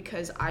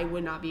because I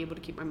would not be able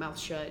to keep my mouth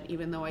shut,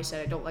 even though I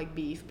said I don't like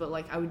beef. But,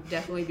 like, I would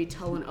definitely be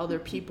telling other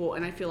people,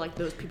 and I feel like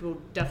those people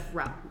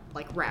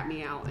would rat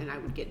me out, and I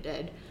would get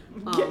dead.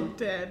 Get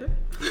dead.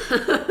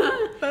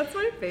 That's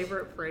my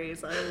favorite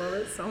phrase. I love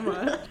it so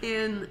much.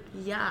 And,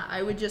 yeah,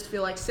 I would just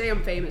feel like, say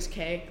I'm famous,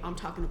 okay? I'm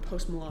talking to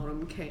Post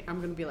Malone, I'm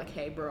going to be like,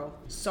 hey, bro,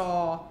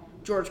 saw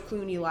George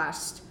Clooney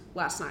last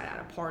night at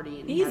a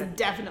party. And he's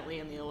definitely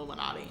in the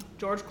Illuminati.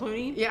 George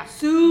Clooney? Yeah.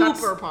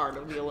 Super part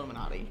of the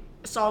Illuminati.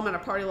 Saw him at a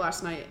party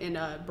last night, and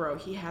bro,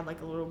 he had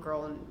like a little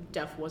girl, and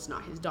Def was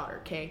not his daughter,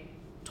 okay?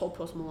 Told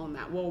Post Malone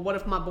that. Well, what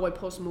if my boy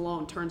Post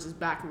Malone turns his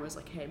back and was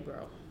like, hey,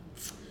 bro,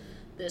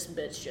 this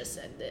bitch just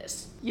said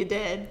this. You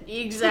dead.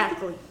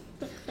 Exactly.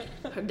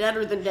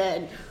 Deader than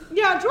dead.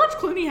 Yeah, George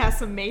Clooney has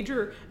some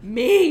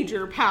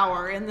major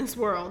power in this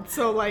world.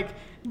 So, like,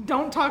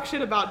 don't talk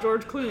shit about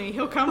George Clooney.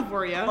 He'll come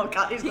for you. Oh,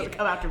 God, he's going to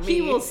come after me.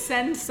 He will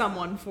send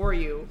someone for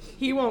you.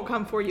 He won't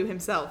come for you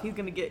himself. He's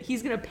going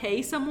to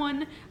pay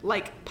someone,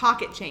 like,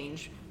 pocket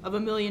change of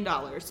 $1 million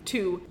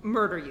to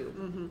murder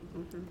you.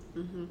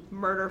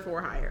 Murder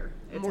for hire.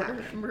 It's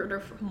Murder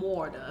for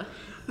her.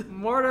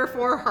 Murder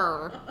for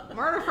her.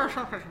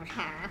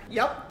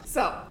 Yep.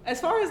 So,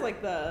 as far as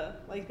like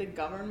the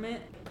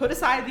government, put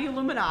aside the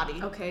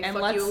Illuminati. Okay, and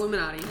fuck you,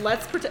 Illuminati.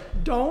 Let's pretend.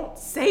 Don't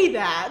say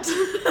that.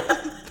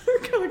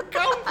 They're gonna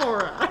come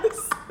for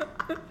us.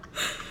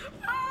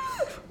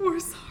 We're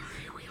sorry.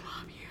 We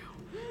love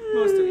you.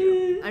 Most of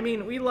you. I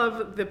mean, we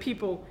love the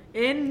people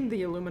in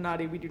the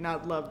Illuminati. We do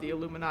not love the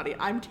Illuminati.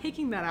 I'm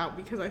taking that out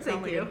because I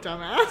sound like a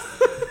dumbass.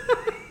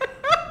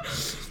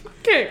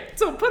 Okay,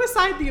 so put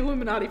aside the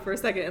Illuminati for a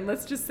second, and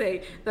let's just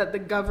say that the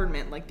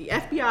government, like the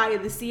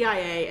FBI, the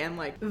CIA, and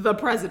like the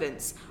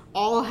presidents,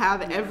 all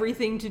have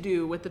everything to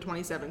do with the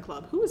 27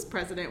 Club. Who was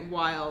president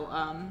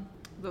while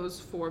those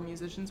 4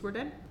 musicians were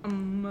dead?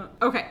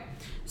 Okay,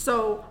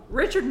 so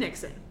Richard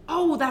Nixon.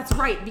 Oh, that's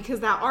right, because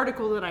that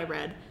article that I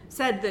read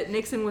said that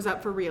Nixon was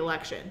up for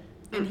re-election,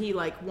 and he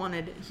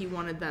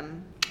wanted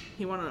them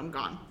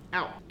gone.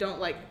 out. Don't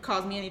like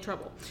cause me any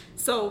trouble.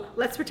 So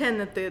let's pretend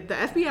that the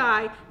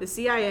FBI, the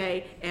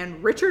CIA,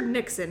 and Richard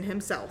Nixon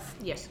himself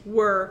Yes.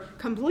 were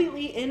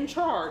completely in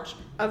charge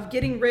of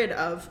getting rid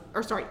of,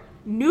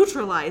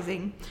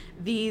 neutralizing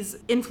these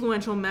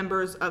influential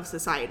members of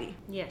society.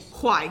 Yes.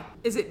 Why?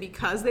 Is it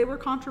because they were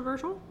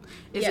controversial?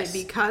 Is Yes.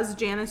 it because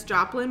Janis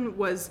Joplin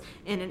was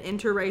in an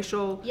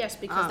interracial... Yes,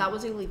 because that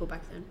was illegal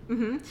back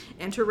then.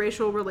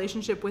 interracial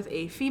relationship with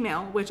a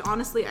female, which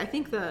honestly, I don't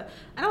think the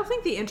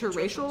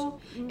interracial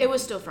It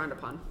was still frowned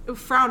upon.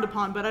 frowned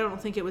upon, but I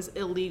don't think it was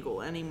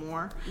illegal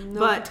anymore. No,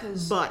 but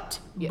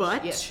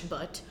Yes,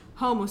 but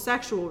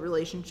homosexual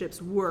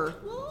relationships were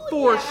Well,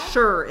 for yeah.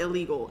 sure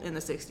illegal in the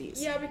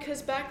 60s. yeah,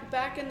 because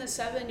back in the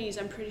 70s,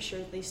 I'm pretty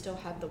sure they still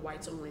had the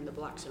whites only and the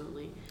blacks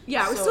only.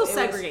 Yeah, it was still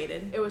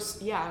segregated. It was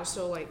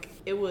so like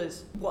it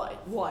was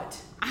what?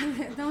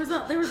 there was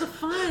a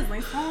fuzz.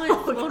 My phone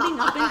was floating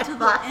up into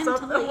the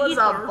Something was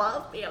ether.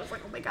 above me. I was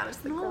like, oh my god, it's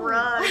the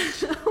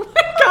grudge. Oh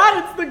my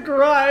god, it's The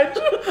Grudge.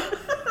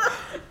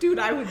 Dude,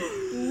 I would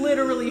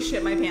literally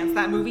shit my pants.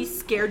 That movie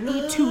scared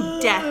me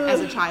to death as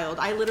a child.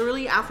 I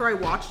literally, after I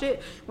watched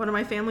it, one of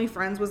my family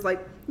friends was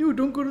like, "No,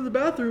 don't go to the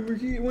bathroom, or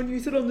when you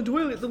sit on the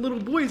toilet, the little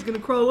boy's gonna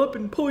crawl up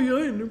and pull you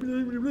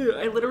in."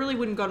 I literally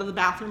wouldn't go to the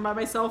bathroom by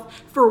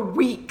myself for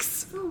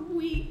weeks. For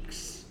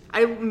weeks.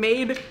 I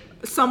made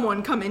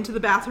someone come into the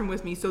bathroom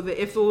with me so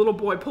that if the little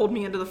boy pulled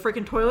me into the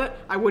freaking toilet,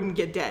 I wouldn't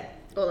get dead.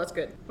 Oh, that's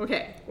good.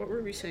 Okay. What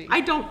were we saying?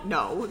 I don't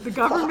know. The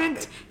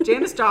government,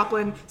 Janis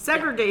Joplin,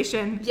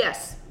 segregation.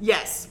 Yes.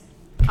 Yes.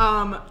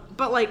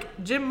 But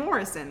like Jim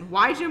Morrison.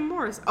 Why Jim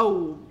Morrison?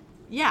 Oh,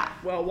 yeah.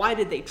 Well, why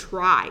did they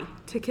try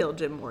to kill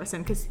Jim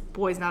Morrison? Because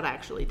boy's not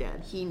actually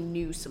dead. He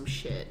knew some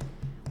shit.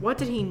 What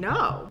did he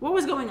know? What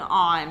was going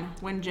on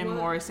when Jim What?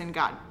 Morrison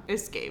got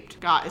escaped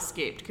because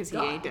he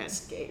ain't dead.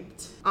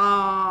 Escaped.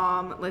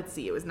 Let's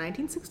see. It was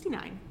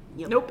 1969.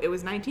 Yep. Nope, it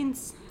was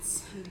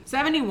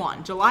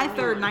 1971. July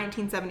 3rd,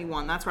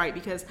 1971. That's right,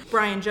 because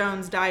Brian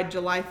Jones died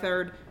July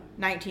 3rd,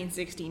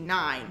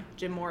 1969.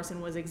 Jim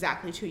Morrison was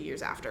exactly 2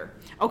 years after.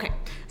 Okay,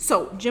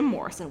 so Jim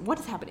Morrison, what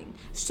is happening?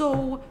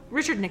 So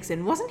Richard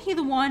Nixon, wasn't he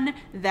the one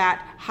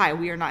that, hi,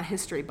 we are not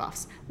history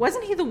buffs,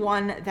 wasn't he the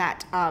one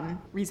that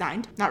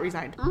resigned? Not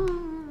resigned.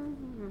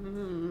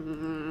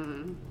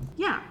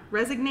 Yeah,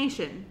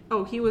 resignation.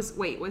 Oh,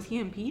 was he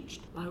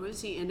impeached? Why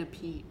was he in a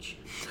peach?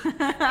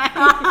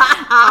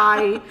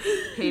 I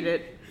hate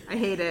it. I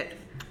hate it.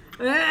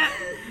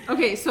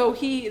 Okay, so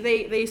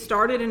they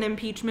started an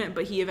impeachment,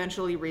 but he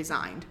eventually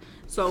resigned.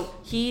 So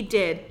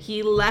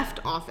he left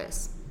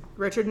office.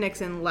 Richard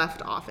Nixon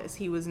left office.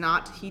 He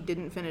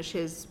didn't finish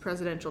his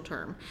presidential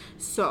term.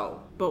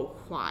 So,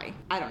 but why?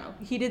 I don't know.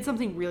 He did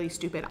something really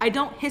stupid. I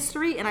don't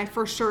history, and I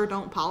for sure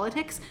don't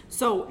politics,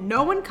 so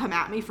no one come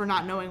at me for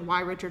not knowing why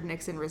Richard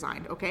Nixon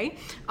resigned, okay?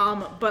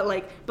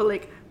 But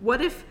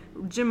what if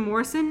Jim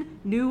Morrison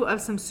knew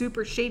of some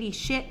super shady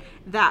shit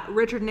that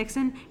Richard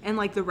Nixon and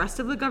like the rest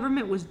of the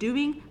government was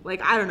doing,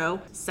 like, I don't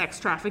know, sex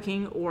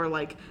trafficking or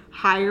like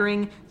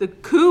hiring the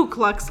Ku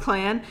Klux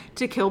Klan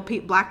to kill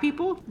black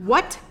people?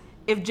 What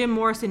if Jim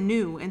Morrison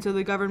knew and so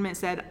the government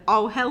said,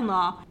 oh hell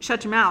nah,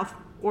 shut your mouth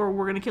or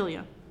we're gonna kill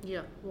you?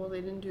 Yeah, well,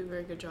 they didn't do a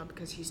very good job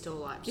because he's still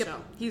alive. Yep.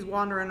 So He's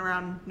wandering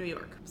around New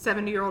York.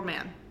 70-year-old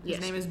man. His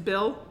Yes. name is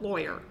Bill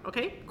Lawyer.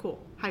 Okay,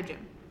 cool. Hi,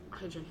 Jim.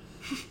 Hi, Jen.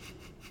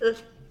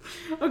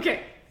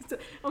 Okay,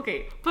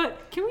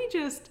 but can we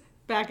just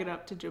back it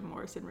up to Jim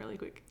Morrison really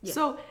quick? Yeah.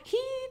 So he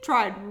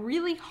tried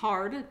really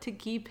hard to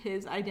keep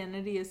his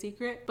identity a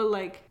secret, but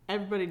like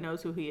everybody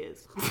knows who he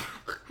is.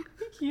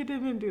 He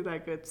didn't do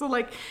that good. So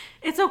like,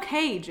 it's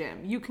okay,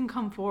 Jim. You can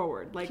come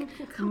forward. Like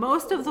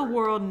most of the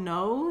world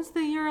knows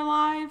that you're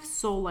alive,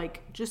 so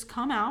like just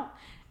come out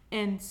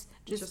and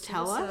just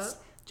tell what's us.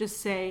 up.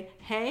 Just say,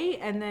 hey,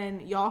 and then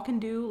y'all can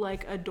do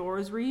like a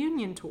Doors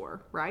reunion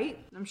tour, right?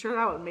 I'm sure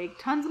that would make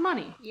tons of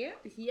money.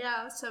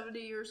 Yeah, 70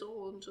 years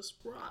old and just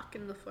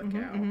rocking the fuck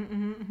out.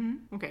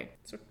 Okay.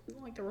 So,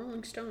 like the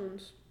Rolling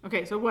Stones.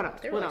 Okay, so what else?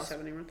 They were What like else?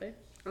 70, weren't they?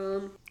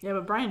 Yeah,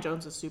 but Brian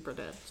Jones is super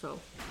dead, so.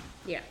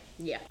 Yeah.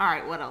 All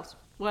right, what else?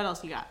 What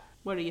else you got?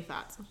 What are your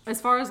thoughts? As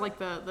far as like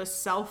the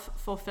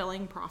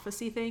self-fulfilling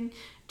prophecy thing,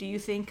 do you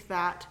think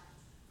that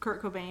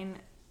Kurt Cobain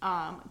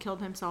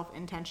killed himself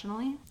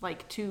intentionally?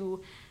 Like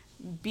to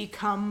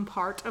become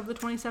part of the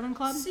 27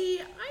 Club? See,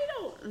 I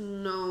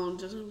don't know,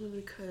 just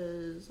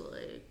because,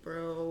 like,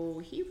 bro,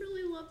 he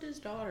really loved his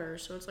daughter,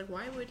 so it's like,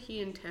 why would he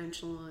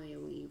intentionally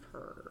leave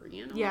her?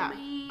 You know Yeah, what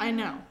I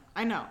mean?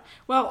 I know.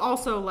 Well,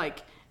 also,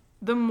 like,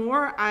 the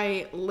more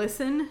I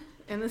listen,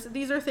 and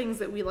these are things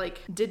that we,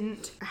 like,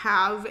 didn't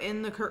have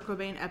in the Kurt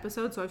Cobain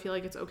episode, so I feel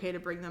like it's okay to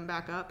bring them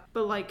back up.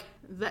 But, like,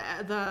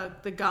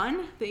 the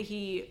gun that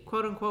he,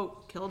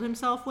 quote-unquote, killed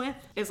himself with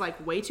is,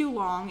 like, way too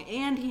long,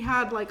 and he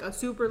had, like, a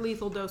super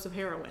lethal dose of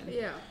heroin.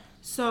 Yeah.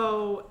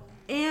 So,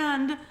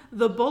 and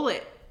the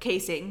bullet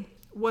casing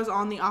was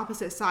on the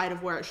opposite side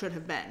of where it should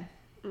have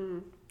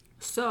been.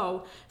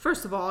 So,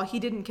 first of all, he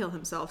didn't kill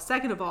himself.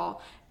 Second of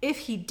all, if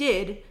he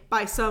did,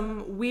 by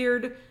some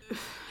weird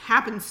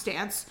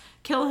happenstance,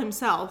 kill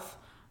himself,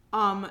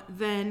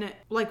 then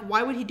like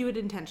why would he do it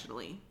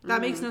intentionally?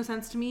 That makes no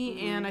sense to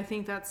me, and I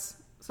think that's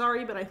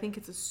sorry, but I think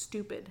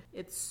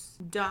it's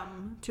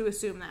dumb to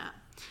assume that.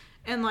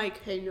 And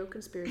like, Hey, no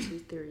conspiracy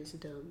theories are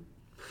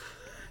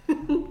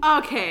dumb.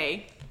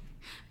 okay,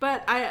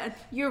 but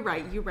you're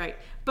right.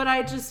 But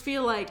I just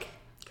feel like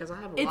Because I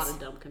have a lot of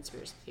dumb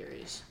conspiracy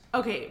theories.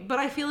 okay, but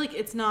I feel like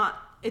it's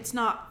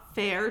not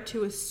fair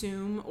to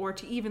assume or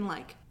to even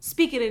like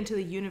speak it into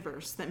the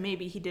universe that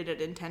maybe he did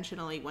it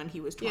intentionally when he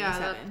was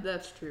 27. Yeah,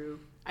 that's true.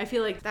 I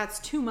feel like that's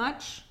too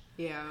much.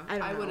 Yeah, I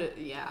don't know.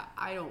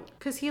 I don't.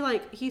 Because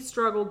he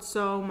struggled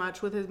so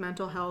much with his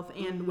mental health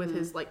and with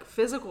his like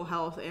physical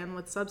health and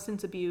with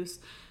substance abuse.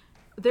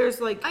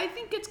 There's like, I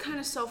think it's kind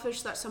of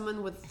selfish that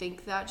someone would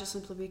think that just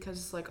simply because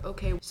it's like,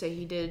 okay, say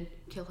he did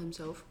kill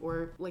himself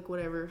or like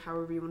whatever,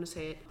 however you want to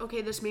say it.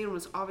 Okay, this man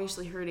was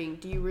obviously hurting.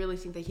 Do you really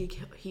think that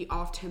he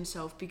offed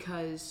himself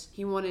because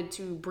he wanted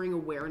to bring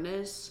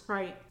awareness?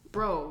 right.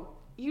 Bro,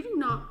 you do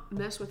not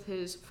mess with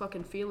his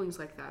fucking feelings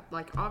like that.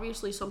 Like,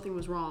 obviously something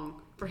was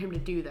wrong for him to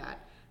do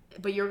that.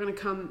 But you're gonna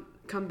come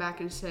back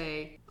and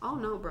say, oh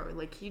no, bro,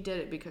 like he did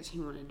it because he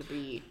wanted to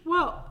be.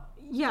 Well,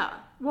 yeah.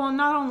 Well,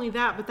 not only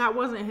that, but that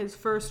wasn't his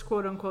first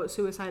quote unquote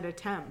suicide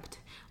attempt.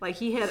 Like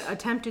he had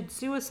attempted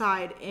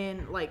suicide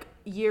in like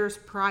years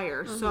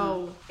prior.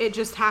 So it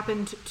just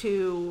happened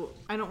to,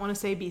 I don't want to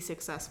say be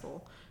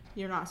successful.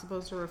 You're not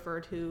supposed to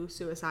refer to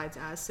suicides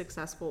as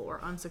successful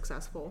or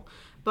unsuccessful.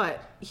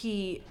 But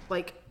he,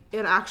 like,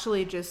 it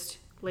actually just,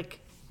 like,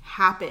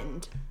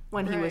 happened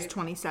when he was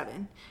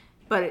 27.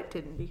 But it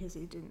didn't because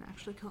he didn't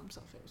actually kill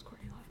himself. It was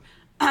Courtney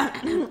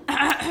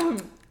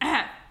Love.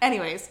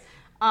 Anyways,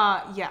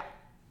 yeah.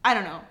 I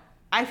don't know.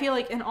 I feel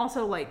like, and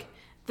also, like,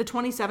 the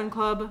 27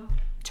 Club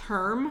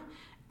term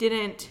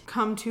didn't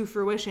come to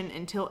fruition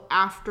until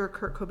after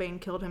Kurt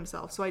Cobain killed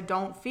himself. So I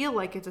don't feel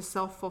like it's a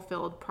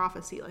self-fulfilled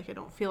prophecy. Like, I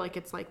don't feel like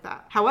it's like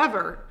that.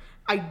 However,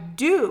 I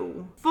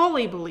do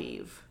fully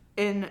believe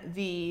in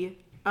the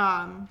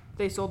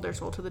they sold their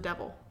soul to the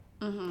devil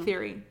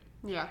theory.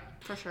 Yeah,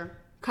 for sure.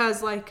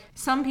 Because, like,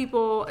 some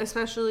people,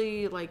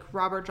 especially, like,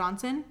 Robert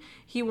Johnson,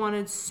 he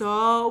wanted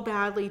so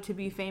badly to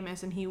be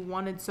famous and he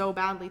wanted so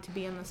badly to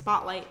be in the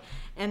spotlight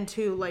and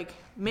to, like,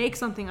 make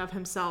something of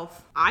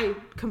himself. I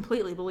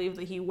completely believe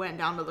that he went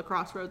down to the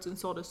crossroads and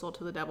sold his soul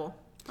to the devil.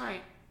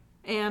 Right.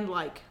 And,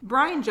 like,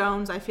 Brian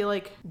Jones, I feel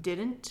like,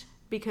 didn't,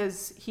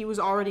 because he was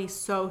already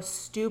so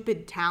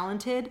stupid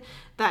talented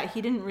that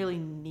he didn't really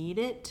need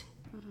it.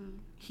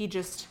 He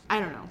just, I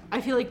don't know. I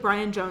feel like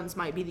Brian Jones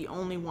might be the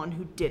only one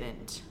who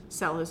didn't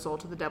sell his soul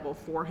to the devil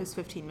for his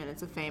 15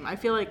 minutes of fame. I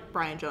feel like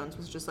Brian Jones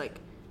was just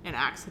like an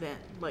accident.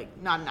 Like,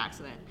 not an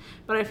accident.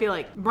 But I feel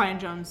like Brian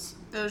Jones...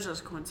 It was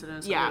just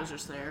coincidence. Yeah. It was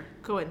just there.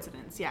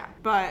 Coincidence, yeah.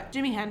 But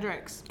Jimi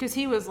Hendrix, because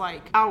he was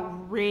like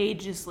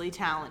outrageously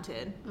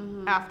talented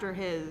after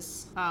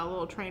his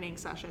little training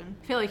session.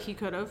 I feel like he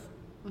could have.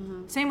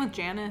 Same with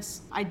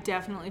Janis. I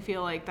definitely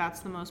feel like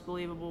that's the most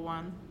believable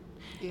one.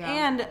 Yeah.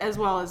 And as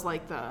well as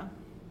like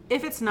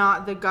if it's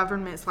not the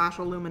government /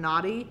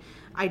 Illuminati,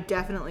 I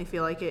definitely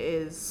feel like it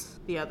is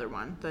the other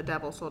one. The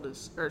devil sold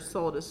his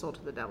soul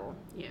to the devil.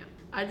 Yeah.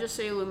 I just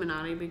say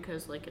Illuminati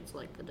because, like, it's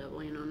like the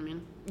devil, you know what I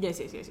mean? Yes.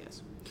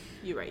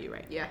 You're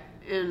right. Yeah.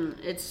 And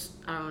it's,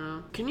 I don't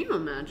know. Can you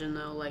imagine,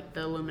 though, like,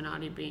 the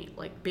Illuminati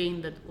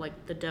being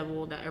the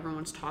devil that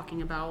everyone's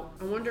talking about?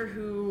 I wonder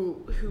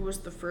who was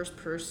the first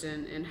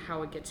person and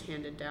how it gets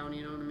handed down,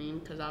 you know what I mean?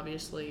 Because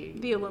obviously...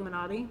 The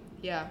Illuminati?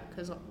 Yeah,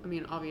 because, I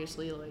mean,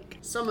 obviously, like,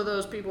 some of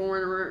those people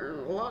weren't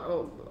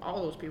around,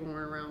 all those people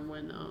weren't around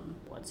when,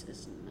 what's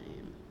his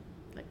name?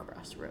 The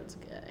Crossroads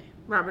guy.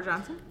 Robert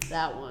Johnson?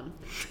 That one.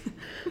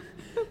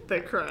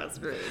 The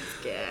Crossroads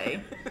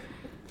guy.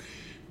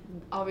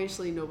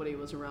 Obviously, nobody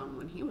was around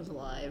when he was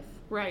alive.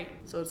 Right.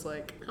 So it's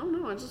like, I don't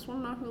know, I just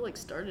want to know who, like,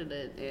 started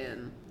it,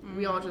 and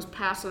we all just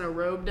passing a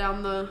robe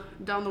down the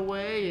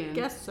way, and...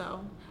 Guess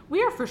so.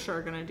 We are for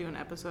sure going to do an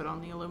episode on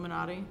the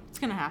Illuminati. It's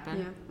going to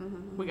happen. Yeah.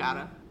 We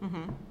gotta.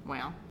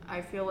 Well.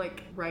 I feel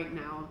like right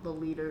now, the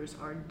leaders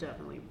are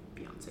definitely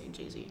Beyonce and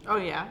Jay-Z. Oh,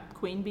 yeah.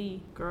 Queen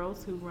Bee.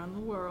 Girls who run the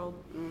world.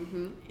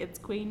 It's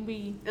Queen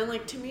Bee. And,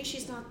 like, to me,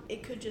 she's not...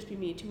 It could just be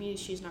me. To me,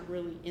 she's not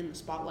really in the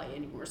spotlight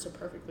anymore, so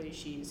perfectly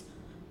she's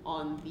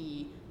on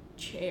the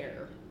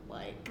chair,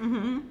 like,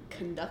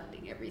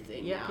 conducting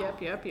everything now.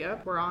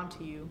 Yep. We're on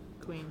to you,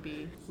 Queen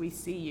Bee. We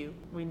see you.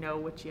 We know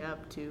what you're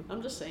up to.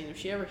 I'm just saying, if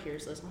she ever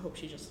hears this, I hope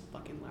she just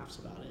fucking laughs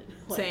about it.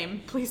 Like,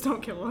 Same. Please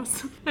don't kill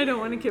us. I don't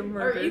want to get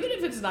murdered. Or even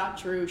if it's not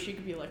true, she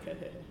could be like,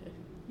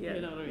 Yeah,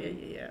 you know what I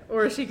mean? Yeah.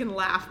 Or she can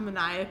laugh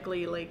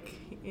maniacally, like,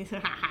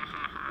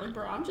 Like,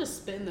 bro, I'm just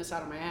spitting this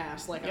out of my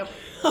ass. Like,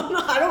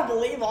 I don't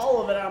believe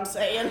all of it I'm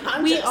saying.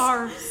 We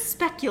are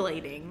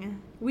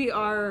speculating. We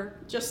are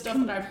just stuff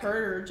that I've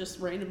heard or just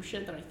random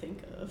shit that I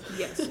think of.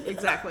 Yes,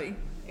 exactly.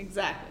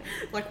 Exactly.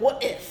 Like,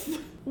 what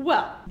if?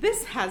 Well,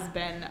 this has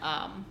been,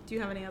 do you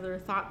have any other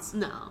thoughts?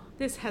 No.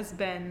 This has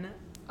been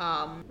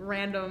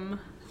random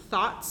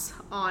thoughts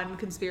on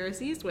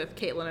conspiracies with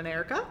Caitlin and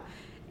Erica.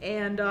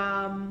 And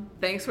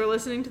thanks for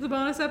listening to the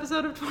bonus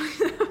episode of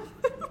 27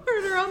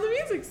 Murder on the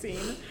Music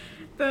Scene,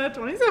 the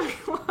 27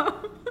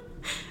 Club.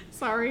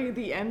 Sorry,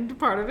 the end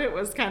part of it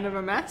was kind of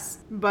a mess,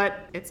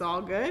 but it's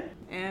all good,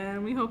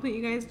 and we hope that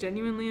you guys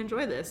genuinely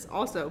enjoy this.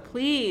 Also,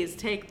 please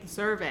take the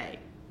survey.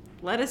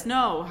 Let us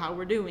know how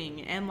we're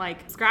doing, and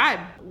subscribe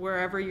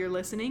wherever you're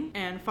listening,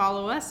 and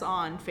follow us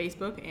on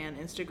Facebook and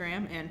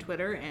Instagram and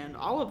Twitter and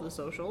all of the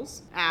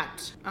socials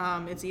at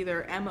it's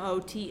either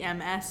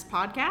MOTMS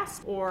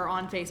Podcast, or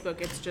on Facebook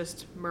it's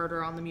just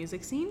Murder on the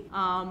Music Scene.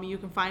 You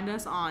can find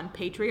us on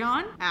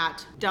Patreon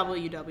at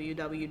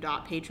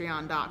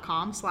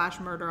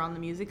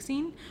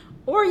www.patreon.com/murderonthemusicscene,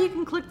 or you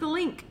can click the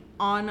link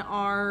on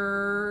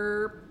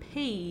our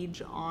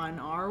page on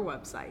our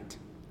website.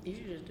 You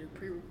should just do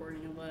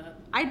pre-recording of that.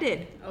 I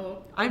did.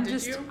 I'm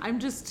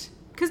just,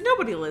 because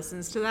nobody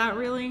listens to that,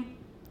 really.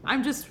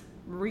 I'm just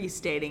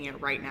restating it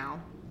right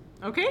now.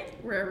 Okay?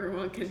 Where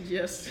everyone can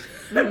just,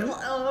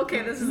 oh,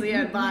 okay, this is the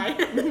end, bye.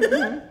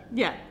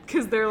 Yeah,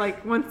 because they're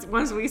like,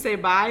 once we say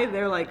bye,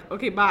 they're like,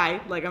 okay, bye,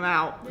 I'm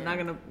out. Yeah.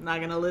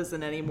 Not gonna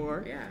listen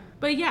anymore. Yeah.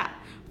 But yeah,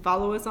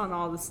 follow us on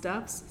all the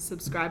stuffs.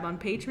 Subscribe on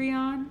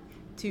Patreon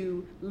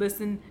to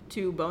listen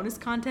to bonus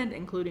content,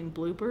 including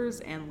bloopers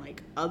and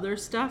other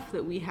stuff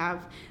that we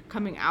have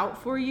coming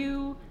out for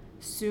you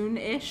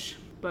soon-ish,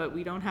 but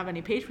we don't have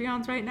any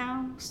Patreons right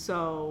now,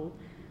 so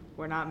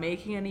we're not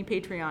making any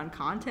Patreon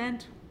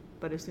content.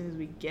 But as soon as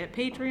we get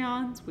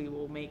Patreons, we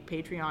will make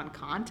Patreon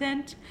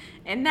content.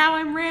 And now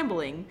I'm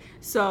rambling,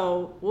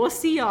 so we'll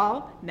see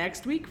y'all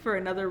next week for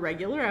another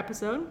regular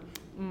episode.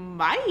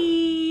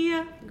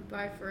 Bye.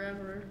 Goodbye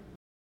forever.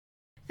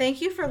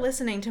 Thank you for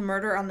listening to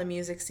Murder on the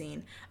Music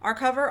Scene. Our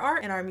cover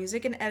art and our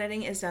music and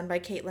editing is done by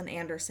Caitlin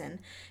Anderson.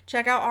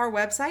 Check out our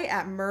website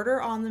at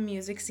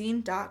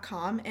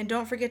murderonthemusicscene.com, and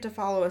don't forget to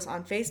follow us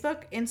on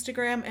Facebook,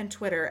 Instagram, and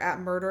Twitter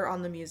at Murder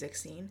on the Music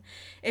Scene.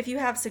 If you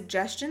have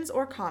suggestions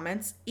or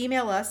comments,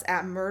 email us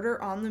at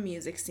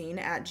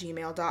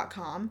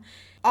murderonthemusicscene@gmail.com.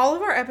 All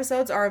of our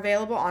episodes are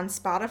available on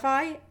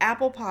Spotify,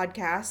 Apple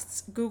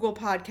Podcasts, Google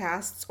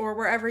Podcasts, or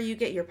wherever you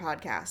get your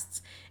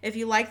podcasts. If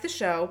you like the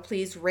show,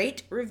 please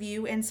rate,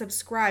 review, and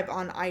subscribe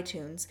on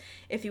iTunes.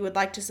 If you would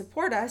like to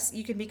support us,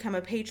 you can become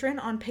a patron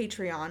on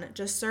Patreon.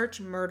 Just search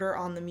Murder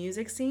on the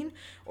Music Scene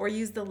or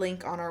use the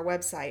link on our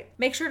website.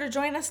 Make sure to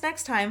join us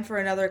next time for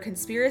another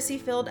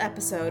conspiracy-filled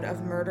episode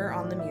of Murder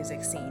on the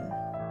Music Scene.